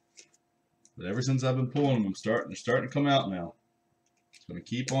hates me. But ever since I've been pulling them, they're starting to come out now. It's going to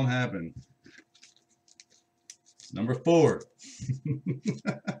keep on happening. Number 4.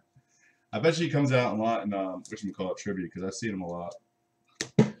 I bet you he comes out a lot in whatchamacallit tribute, because I've seen him a lot.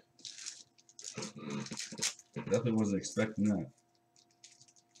 Definitely wasn't expecting that.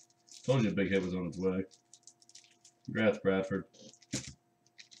 Told you a big hit was on its way. Congrats, Bradford.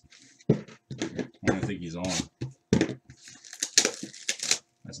 I don't think he's on.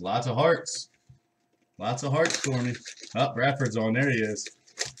 That's lots of hearts. Lots of hearts for me. Oh, Bradford's on. There he is.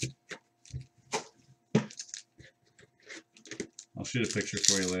 I'll shoot a picture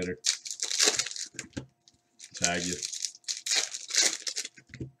for you later. Tag you.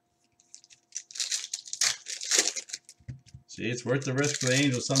 See, it's worth the risk for the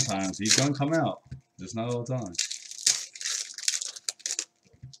Angels sometimes. He's going to come out. Just not all the time.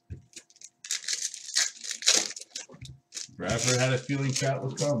 Bradford had a feeling Trout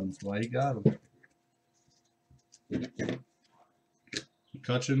was coming. That's why he got him.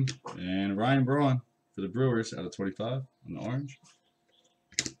 McCutchen and Ryan Braun for the Brewers out of 25 on the orange.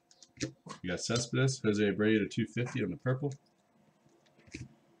 You got Cespedes, Jose Abreu to 250 on the purple.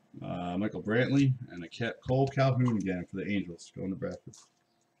 Michael Brantley and a Cole Calhoun again for the Angels going to Bradford.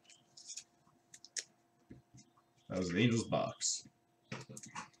 That was an Angels box.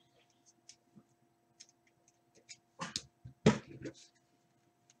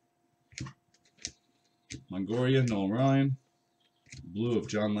 Longoria, Nolan Ryan. Blue of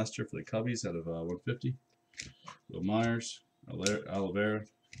John Lester for the Cubbies out of 150. Will Myers, Oliveira.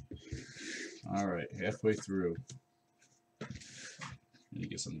 All right, halfway through. Need to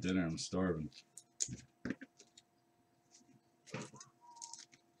get some dinner. I'm starving.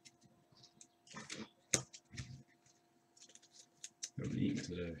 Haven't eaten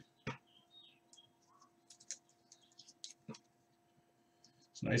today.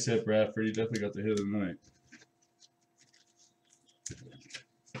 It's a nice hit, Bradford. You definitely got the hit of the night.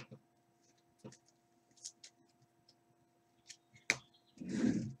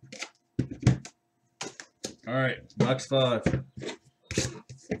 All right, box 5.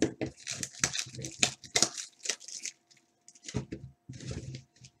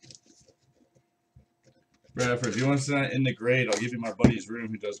 Bradford, if you want to send it in the grade, I'll give you my buddy's room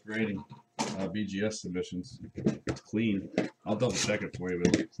who does grading, BGS submissions. It's clean. I'll double check it for you,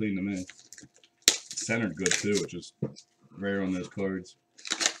 but it'll clean them in. It's centered good too, which is rare on those cards.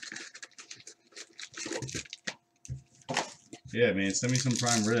 Yeah, man, send me some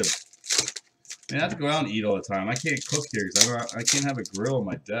prime rib. Man, I have to go out and eat all the time. I can't cook here because I can't have a grill on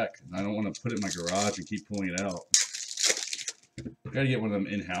my deck. And I don't want to put it in my garage and keep pulling it out. I gotta get one of them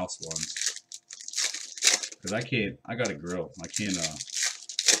in-house ones. Because I got a grill. I can't,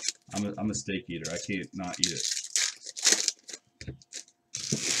 I'm a steak eater. I can't not eat it.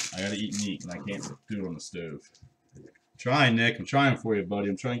 I gotta eat meat and I can't do it on the stove. Trying, Nick. I'm trying for you, buddy.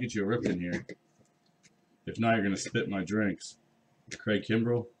 I'm trying to get you a rip in here. If not, you're gonna spit my drinks. Craig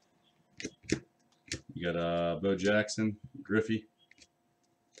Kimbrell. You got Bo Jackson, Griffey,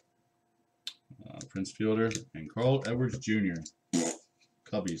 Prince Fielder, and Carl Edwards Jr.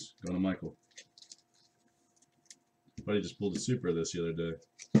 Cubbies going to Michael. Buddy just pulled a super this the other day.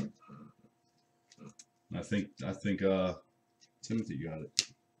 I think Timothy got it.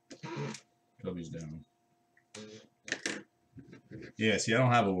 Cubbies down. Yeah, see, I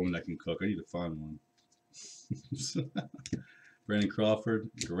don't have a woman that can cook. I need to find one. Brandon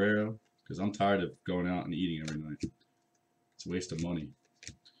Crawford, Guerrero. Because I'm tired of going out and eating every night. It's a waste of money.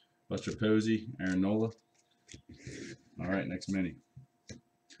 Buster Posey, Aaron Nola. Alright, next mini.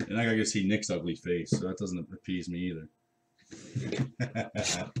 And I gotta go see Nick's ugly face, so that doesn't appease me either.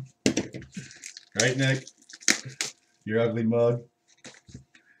 Right, Nick? Your ugly mug.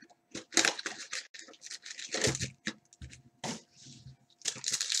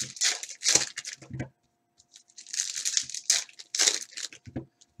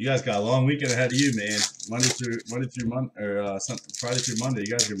 You guys got a long weekend ahead of you, man. Friday through Monday.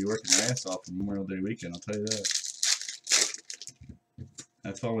 You guys are gonna be working your ass off for Memorial Day weekend. I'll tell you that.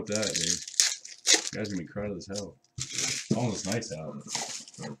 Have fun with that, dude. You guys are gonna be crowded as hell. It's almost nice out.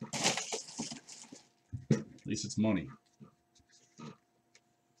 At least it's money.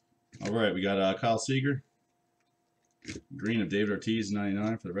 All right, we got Kyle Seager. Green of David Ortiz,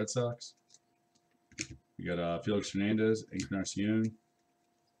 99 for the Red Sox. We got Felix Hernandez, Encarnacion.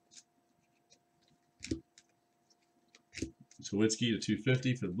 Tulowitzki to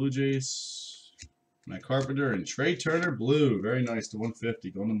 250 for the Blue Jays. Matt Carpenter and Trey Turner blue. Very nice to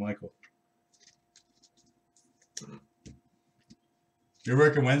 150. Going to Michael. You're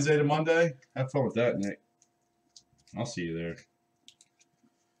working Wednesday to Monday? Have fun with that, Nick. I'll see you there.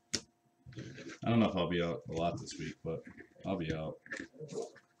 I don't know if I'll be out a lot this week, but I'll be out.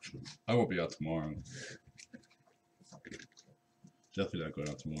 I won't be out tomorrow. Definitely not going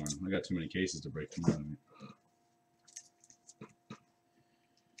out tomorrow. I got too many cases to break tomorrow night.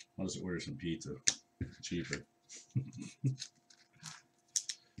 I'll just order some pizza. Cheaper.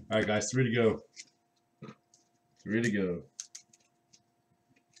 Alright guys, 3 to go. 3 to go.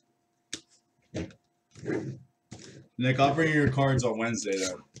 Nick, I'll bring you your cards on Wednesday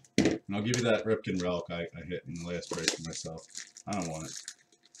then. And I'll give you that Ripken relic I hit in the last break for myself. I don't want it.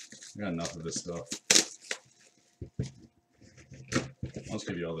 I got enough of this stuff. I'll just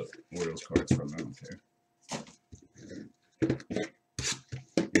give you all the Orioles cards from them. I don't care.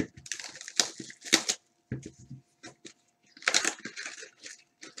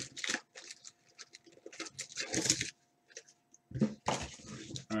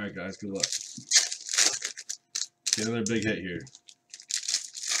 Alright guys, good luck. Get another big hit here.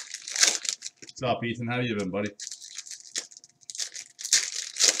 What's up, Ethan? How you been, buddy?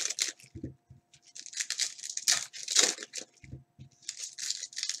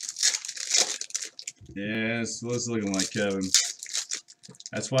 Yeah, it's what's looking like, Kevin.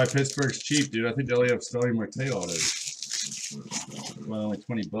 That's why Pittsburgh's cheap, dude. I think they only have Starling Marte autos. Well, only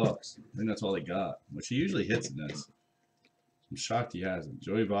 $20. I think that's all they got. Which he usually hits in this. I'm shocked he hasn't.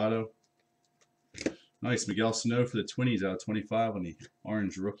 Joey Votto. Nice. Miguel Sano for the Twinnies out of 25 on the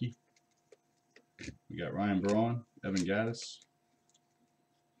orange rookie. We got Ryan Braun, Evan Gattis,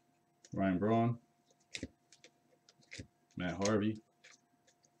 Ryan Braun, Matt Harvey,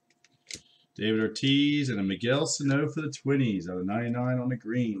 David Ortiz, and a Miguel Sano for the Twinnies out of 99 on the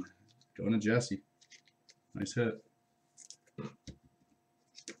green. Going to Jesse. Nice hit.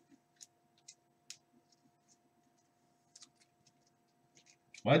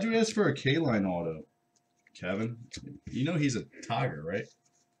 Why'd you ask for a K-line auto, Kevin? You know he's a Tiger, right?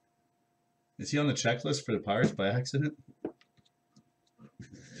 Is he on the checklist for the Pirates by accident? I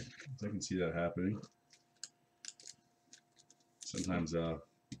can see that happening. Sometimes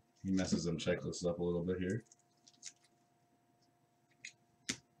he messes them checklists up a little bit here.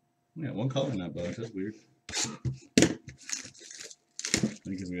 Yeah, one color in that box. That's weird. I think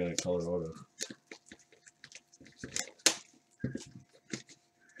because we got a colored auto.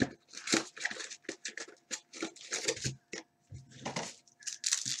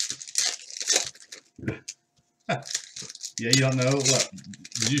 Yeah, you don't know. What?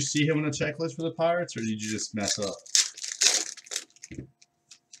 Did you see him on the checklist for the Pirates, or did you just mess up?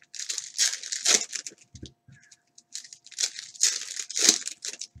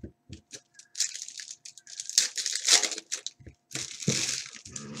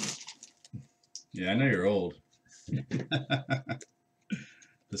 Yeah, I know you're old.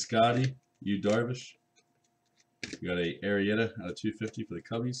 Piscotty, Yu Darvish. You got a Arrieta out of 250 for the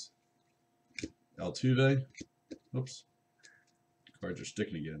Cubbies. Altuve. Oops. Cards are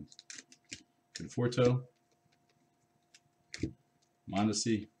sticking again. Conforto.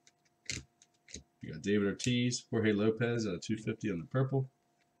 Mondesi. You got David Ortiz, Jorge Lopez out of 250 on the purple.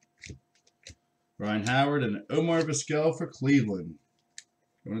 Ryan Howard and Omar Vizquel for Cleveland.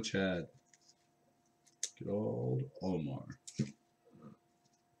 Going to Chad. Good old Omar.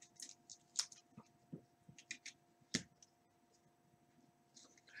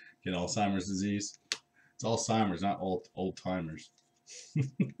 Get Alzheimer's disease. It's Alzheimer's, not old timers.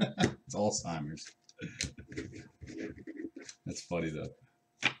 It's Alzheimer's. That's funny though.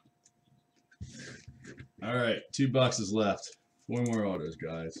 All right, 2 boxes left. 4 more autos,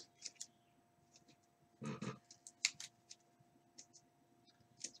 guys. It's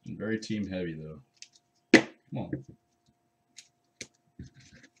been very team heavy though. Come on.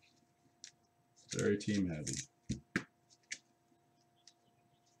 Very team heavy.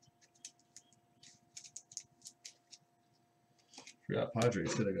 Forgot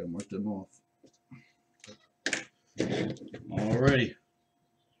Padres said I gotta mark them off. Alrighty.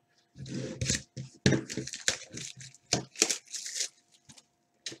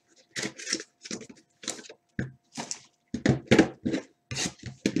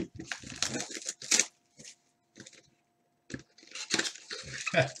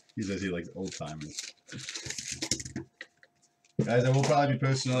 He says he likes old timers. Guys, I will probably be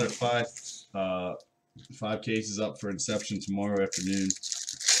posting another 5 cases up for Inception tomorrow afternoon.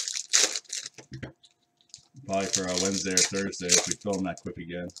 Probably for Wednesday or Thursday if we fill them that quick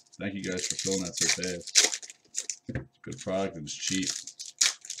again. Thank you guys for filling that so fast. Good product and it's cheap.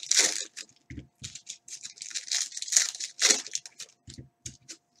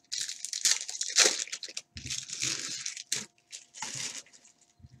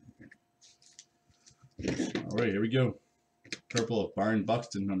 right, here we go. Purple of Byron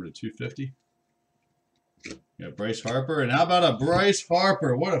Buxton, number 250. We got Bryce Harper. And how about a Bryce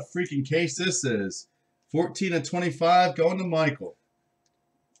Harper? What a freaking case this is. 14/25 going to Michael.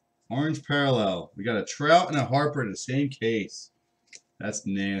 Orange parallel. We got a Trout and a Harper in the same case. That's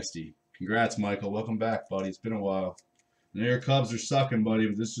nasty. Congrats, Michael. Welcome back, buddy. It's been a while. And your Cubs are sucking, buddy,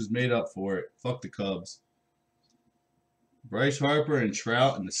 but this just made up for it. Fuck the Cubs. Bryce Harper and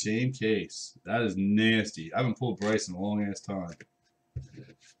Trout in the same case. That is nasty. I haven't pulled Bryce in a long ass time.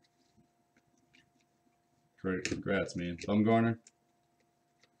 Great. Congrats, man. Bumgarner.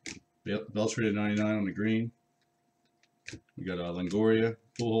 Beltray to 99 on the green. We got Longoria,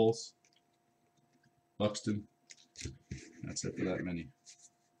 Pujols, Buxton. That's it for that many.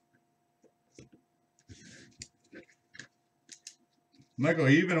 Michael, are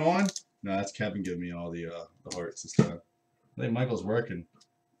you even on? No, that's Kevin giving me all the hearts this time. I think Michael's working.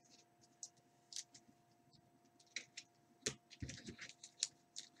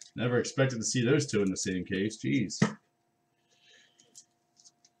 Never expected to see those two in the same case. Jeez.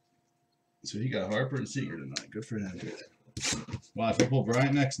 So he got Harper and Seager tonight. Good for him. Wow, if I pull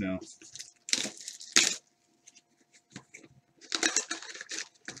Bryant next now.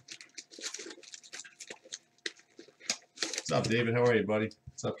 What's up, David? How are you, buddy?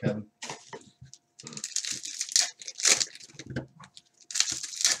 What's up, Kevin?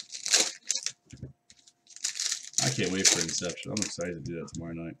 I can't wait for Inception. I'm excited to do that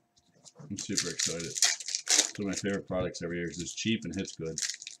tomorrow night. I'm super excited. It's one of my favorite products every year because it's cheap and hits good.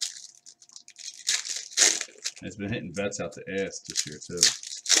 And it's been hitting vets out the ass this year, too.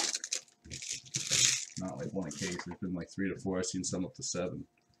 Not like one a case. There's been like 3 to 4. I've seen some up to 7.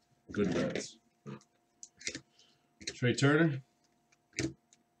 Good vets. Trey Turner.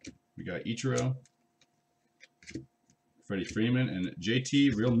 We got Ichiro. Freddie Freeman. And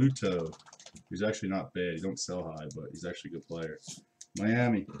JT Realmuto. He's actually not bad. He don't sell high, but he's actually a good player.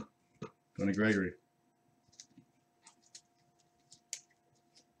 Miami. Going to Gregory.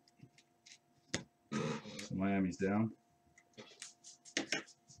 So Miami's down.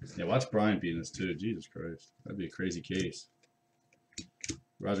 Yeah, watch Brian being this too. Jesus Christ. That'd be a crazy case.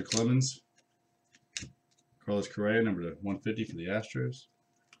 Roger Clemens. Carlos Correa, number 150 for the Astros.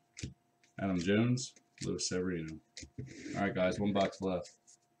 Adam Jones. Luis Severino. All right, guys. 1 box left.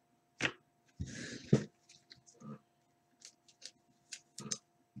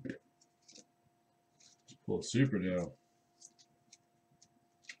 Pull a super now.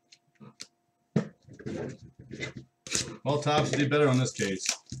 Well, Tops, you did better on this case.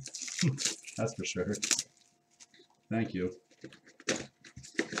 That's for sure. Thank you.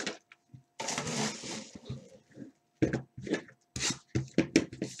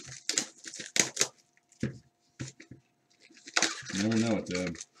 You never know with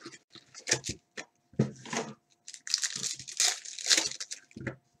them.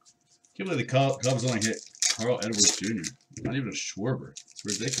 Can't believe the Cubs only hit Carl Edwards Jr. Not even a Schwarber. It's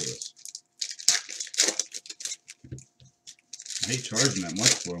ridiculous. I hate charging that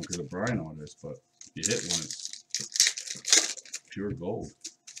much for him because of Brian on this, but if you hit one, it's pure gold.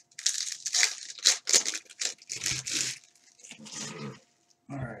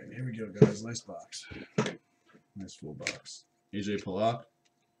 All right, here we go, guys. Nice box. Nice full box. AJ Pollock.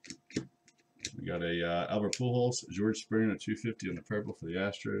 We got a Albert Pujols, George Springer at 250 on the purple for the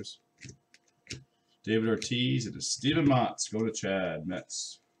Astros. David Ortiz and Steven Matz go to Chad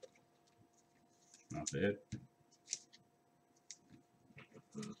Mets. Not bad.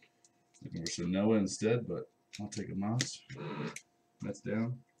 Looking for some Noah instead, but I'll take a Matz. Mets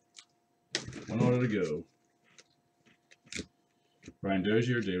down. 1 order to go. Brian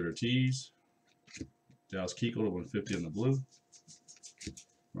Dozier, David Ortiz, Dallas Keuchel to 150 on the blue.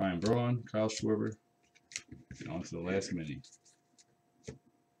 Ryan Braun, Kyle Schwarber, and on to the last mini.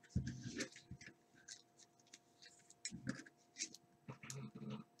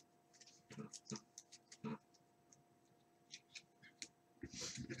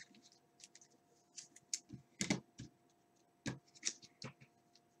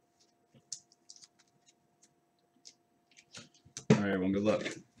 All right, everyone, good luck.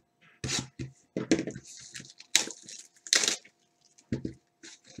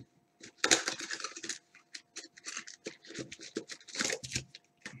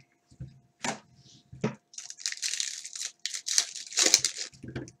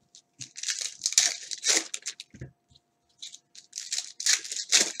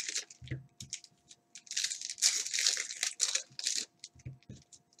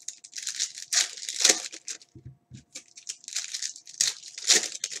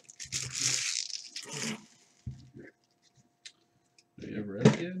 Did you ever read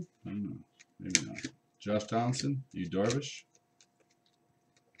again? I don't know. Maybe not. Josh Donaldson, Yu Darvish,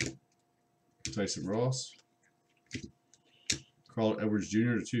 Tyson Ross, Carl Edwards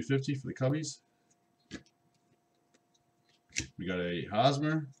Jr. to 250 for the Cubbies. We got a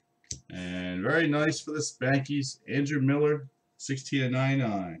Hosmer, and very nice for the Spankies, Andrew Miller,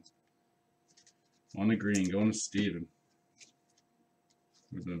 16/99 on the green, going to Steven.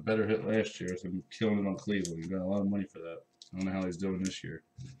 We've been a better hit last year, so I'm killing it on Cleveland. We got a lot of money for that. I don't know how he's doing this year.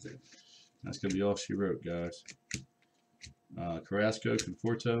 That's going to be all she wrote, guys. Carrasco,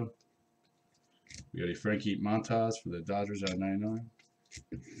 Conforto. We got a Frankie Montas for the Dodgers out of 99.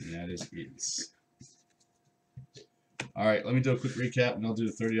 And that is it. All right, let me do a quick recap, and I'll do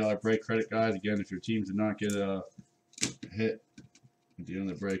the $30 break credit, guys. Again, if your team did not get a hit at the end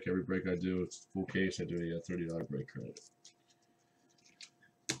of the break, every break I do, it's full case, I do a $30 break credit.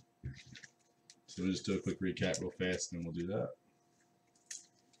 So we'll just do a quick recap real fast, and then we'll do that.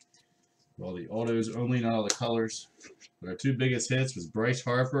 All the autos only, not all the colors. But our two biggest hits was Bryce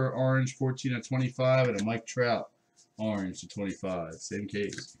Harper, orange, 14/25, and a Mike Trout, orange to 25. Same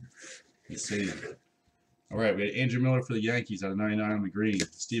case. Insane. All right, we had Andrew Miller for the Yankees out of 99 on the green.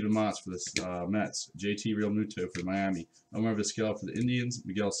 Steven Matz for the Mets. JT Realmuto for Miami. Omar Vizquel for the Indians.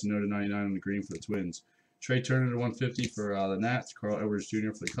 Miguel Sano to 99 on the green for the Twins. Trey Turner to 150 for the Nats. Carl Edwards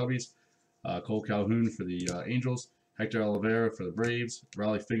Jr. for the Cubbies. Cole Calhoun for the Angels. Hector Oliveira for the Braves.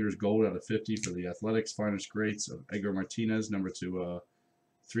 Raleigh Fingers Gold out of 50 for the Athletics. Finest Greats of Edgar Martinez, number to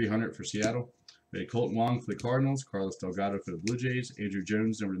 300 for Seattle. We had Colton Wong for the Cardinals. Carlos Delgado for the Blue Jays. Andrew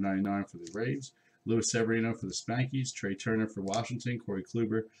Jones, number 99 for the Braves. Luis Severino for the Spankies. Trey Turner for Washington. Corey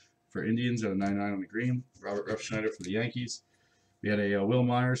Kluber for Indians out of 99 on the green. Robert Refsnyder for the Yankees. We had a Will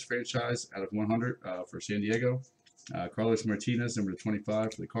Myers franchise out of 100 for San Diego. Carlos Martinez, number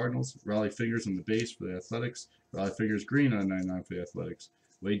 25 for the Cardinals. Raleigh Fingers on the base for the Athletics. Raleigh Fingers green on 99 for the Athletics.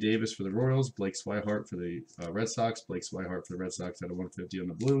 Wade Davis for the Royals. Blake Swihart for the Red Sox. Blake Swihart for the Red Sox out of 150 on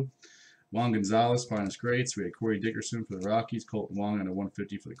the blue. Juan Gonzalez, finest greats. We had Corey Dickerson for the Rockies. Colton Wong out of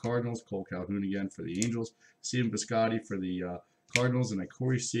 150 for the Cardinals. Cole Calhoun again for the Angels. Steven Piscotty for the Cardinals. And a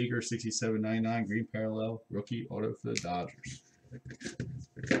Corey Seager, 67/99 green parallel rookie auto for the Dodgers.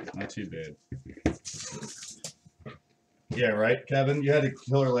 Not too bad. Yeah, right, Kevin? You had a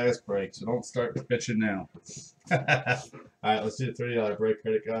killer last break, so don't start bitching now. Alright, let's do the $30 break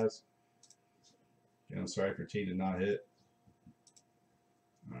credit, guys. Again, I'm sorry for T to not hit.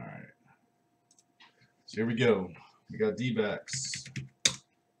 Alright. So here we go. We got D-backs.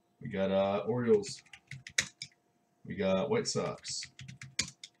 We got Orioles. We got White Sox.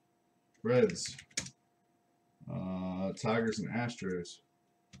 Reds. Tigers and Astros.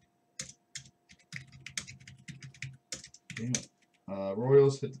 Damn it.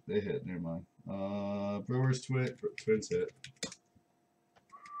 Royals hit. They hit. Never mind. Brewers Twins hit.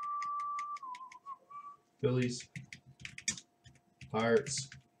 Phillies. Pirates.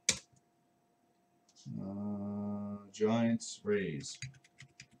 Giants. Rays.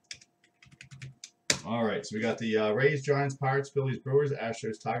 All right. So we got the Rays, Giants, Pirates, Phillies, Brewers,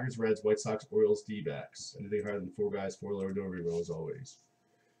 Astros, Tigers, Reds, White Sox, Orioles, D-backs. Anything higher than 4 guys, 4 lower, no reroll as always.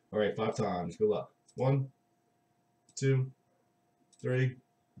 All right. 5 times. Good luck. 1, 2, 3,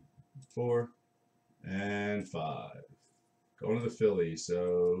 4, and 5. Going to the Phillies,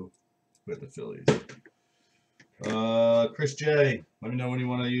 so with the Phillies. Chris J, let me know when you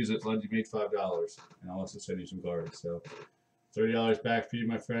want to use it. Glad you made $5, and I'll also send you some cards. So $30 back for you,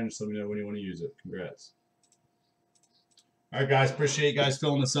 my friend. Just let me know when you want to use it. Congrats. All right, guys. Appreciate you guys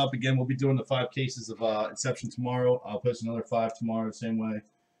filling this up. Again, we'll be doing the 5 cases of Inception tomorrow. I'll post another 5 tomorrow the same way,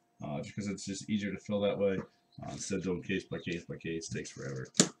 just because it's just easier to fill that way. Instead of doing case by case by case, takes forever.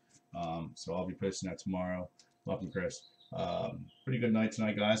 So I'll be posting that tomorrow. Welcome, Chris. Pretty good night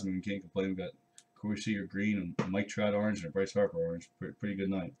tonight, guys. I mean, we can't complain. We've got Corey Seager green and Mike Trout orange and a Bryce Harper orange. Pretty good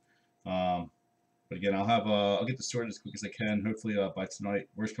night. But again, I'll get this sorted as quick as I can. Hopefully by tonight.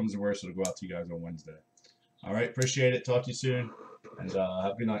 Worst comes to worst, it'll go out to you guys on Wednesday. All right, appreciate it. Talk to you soon, and have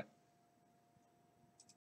a good night.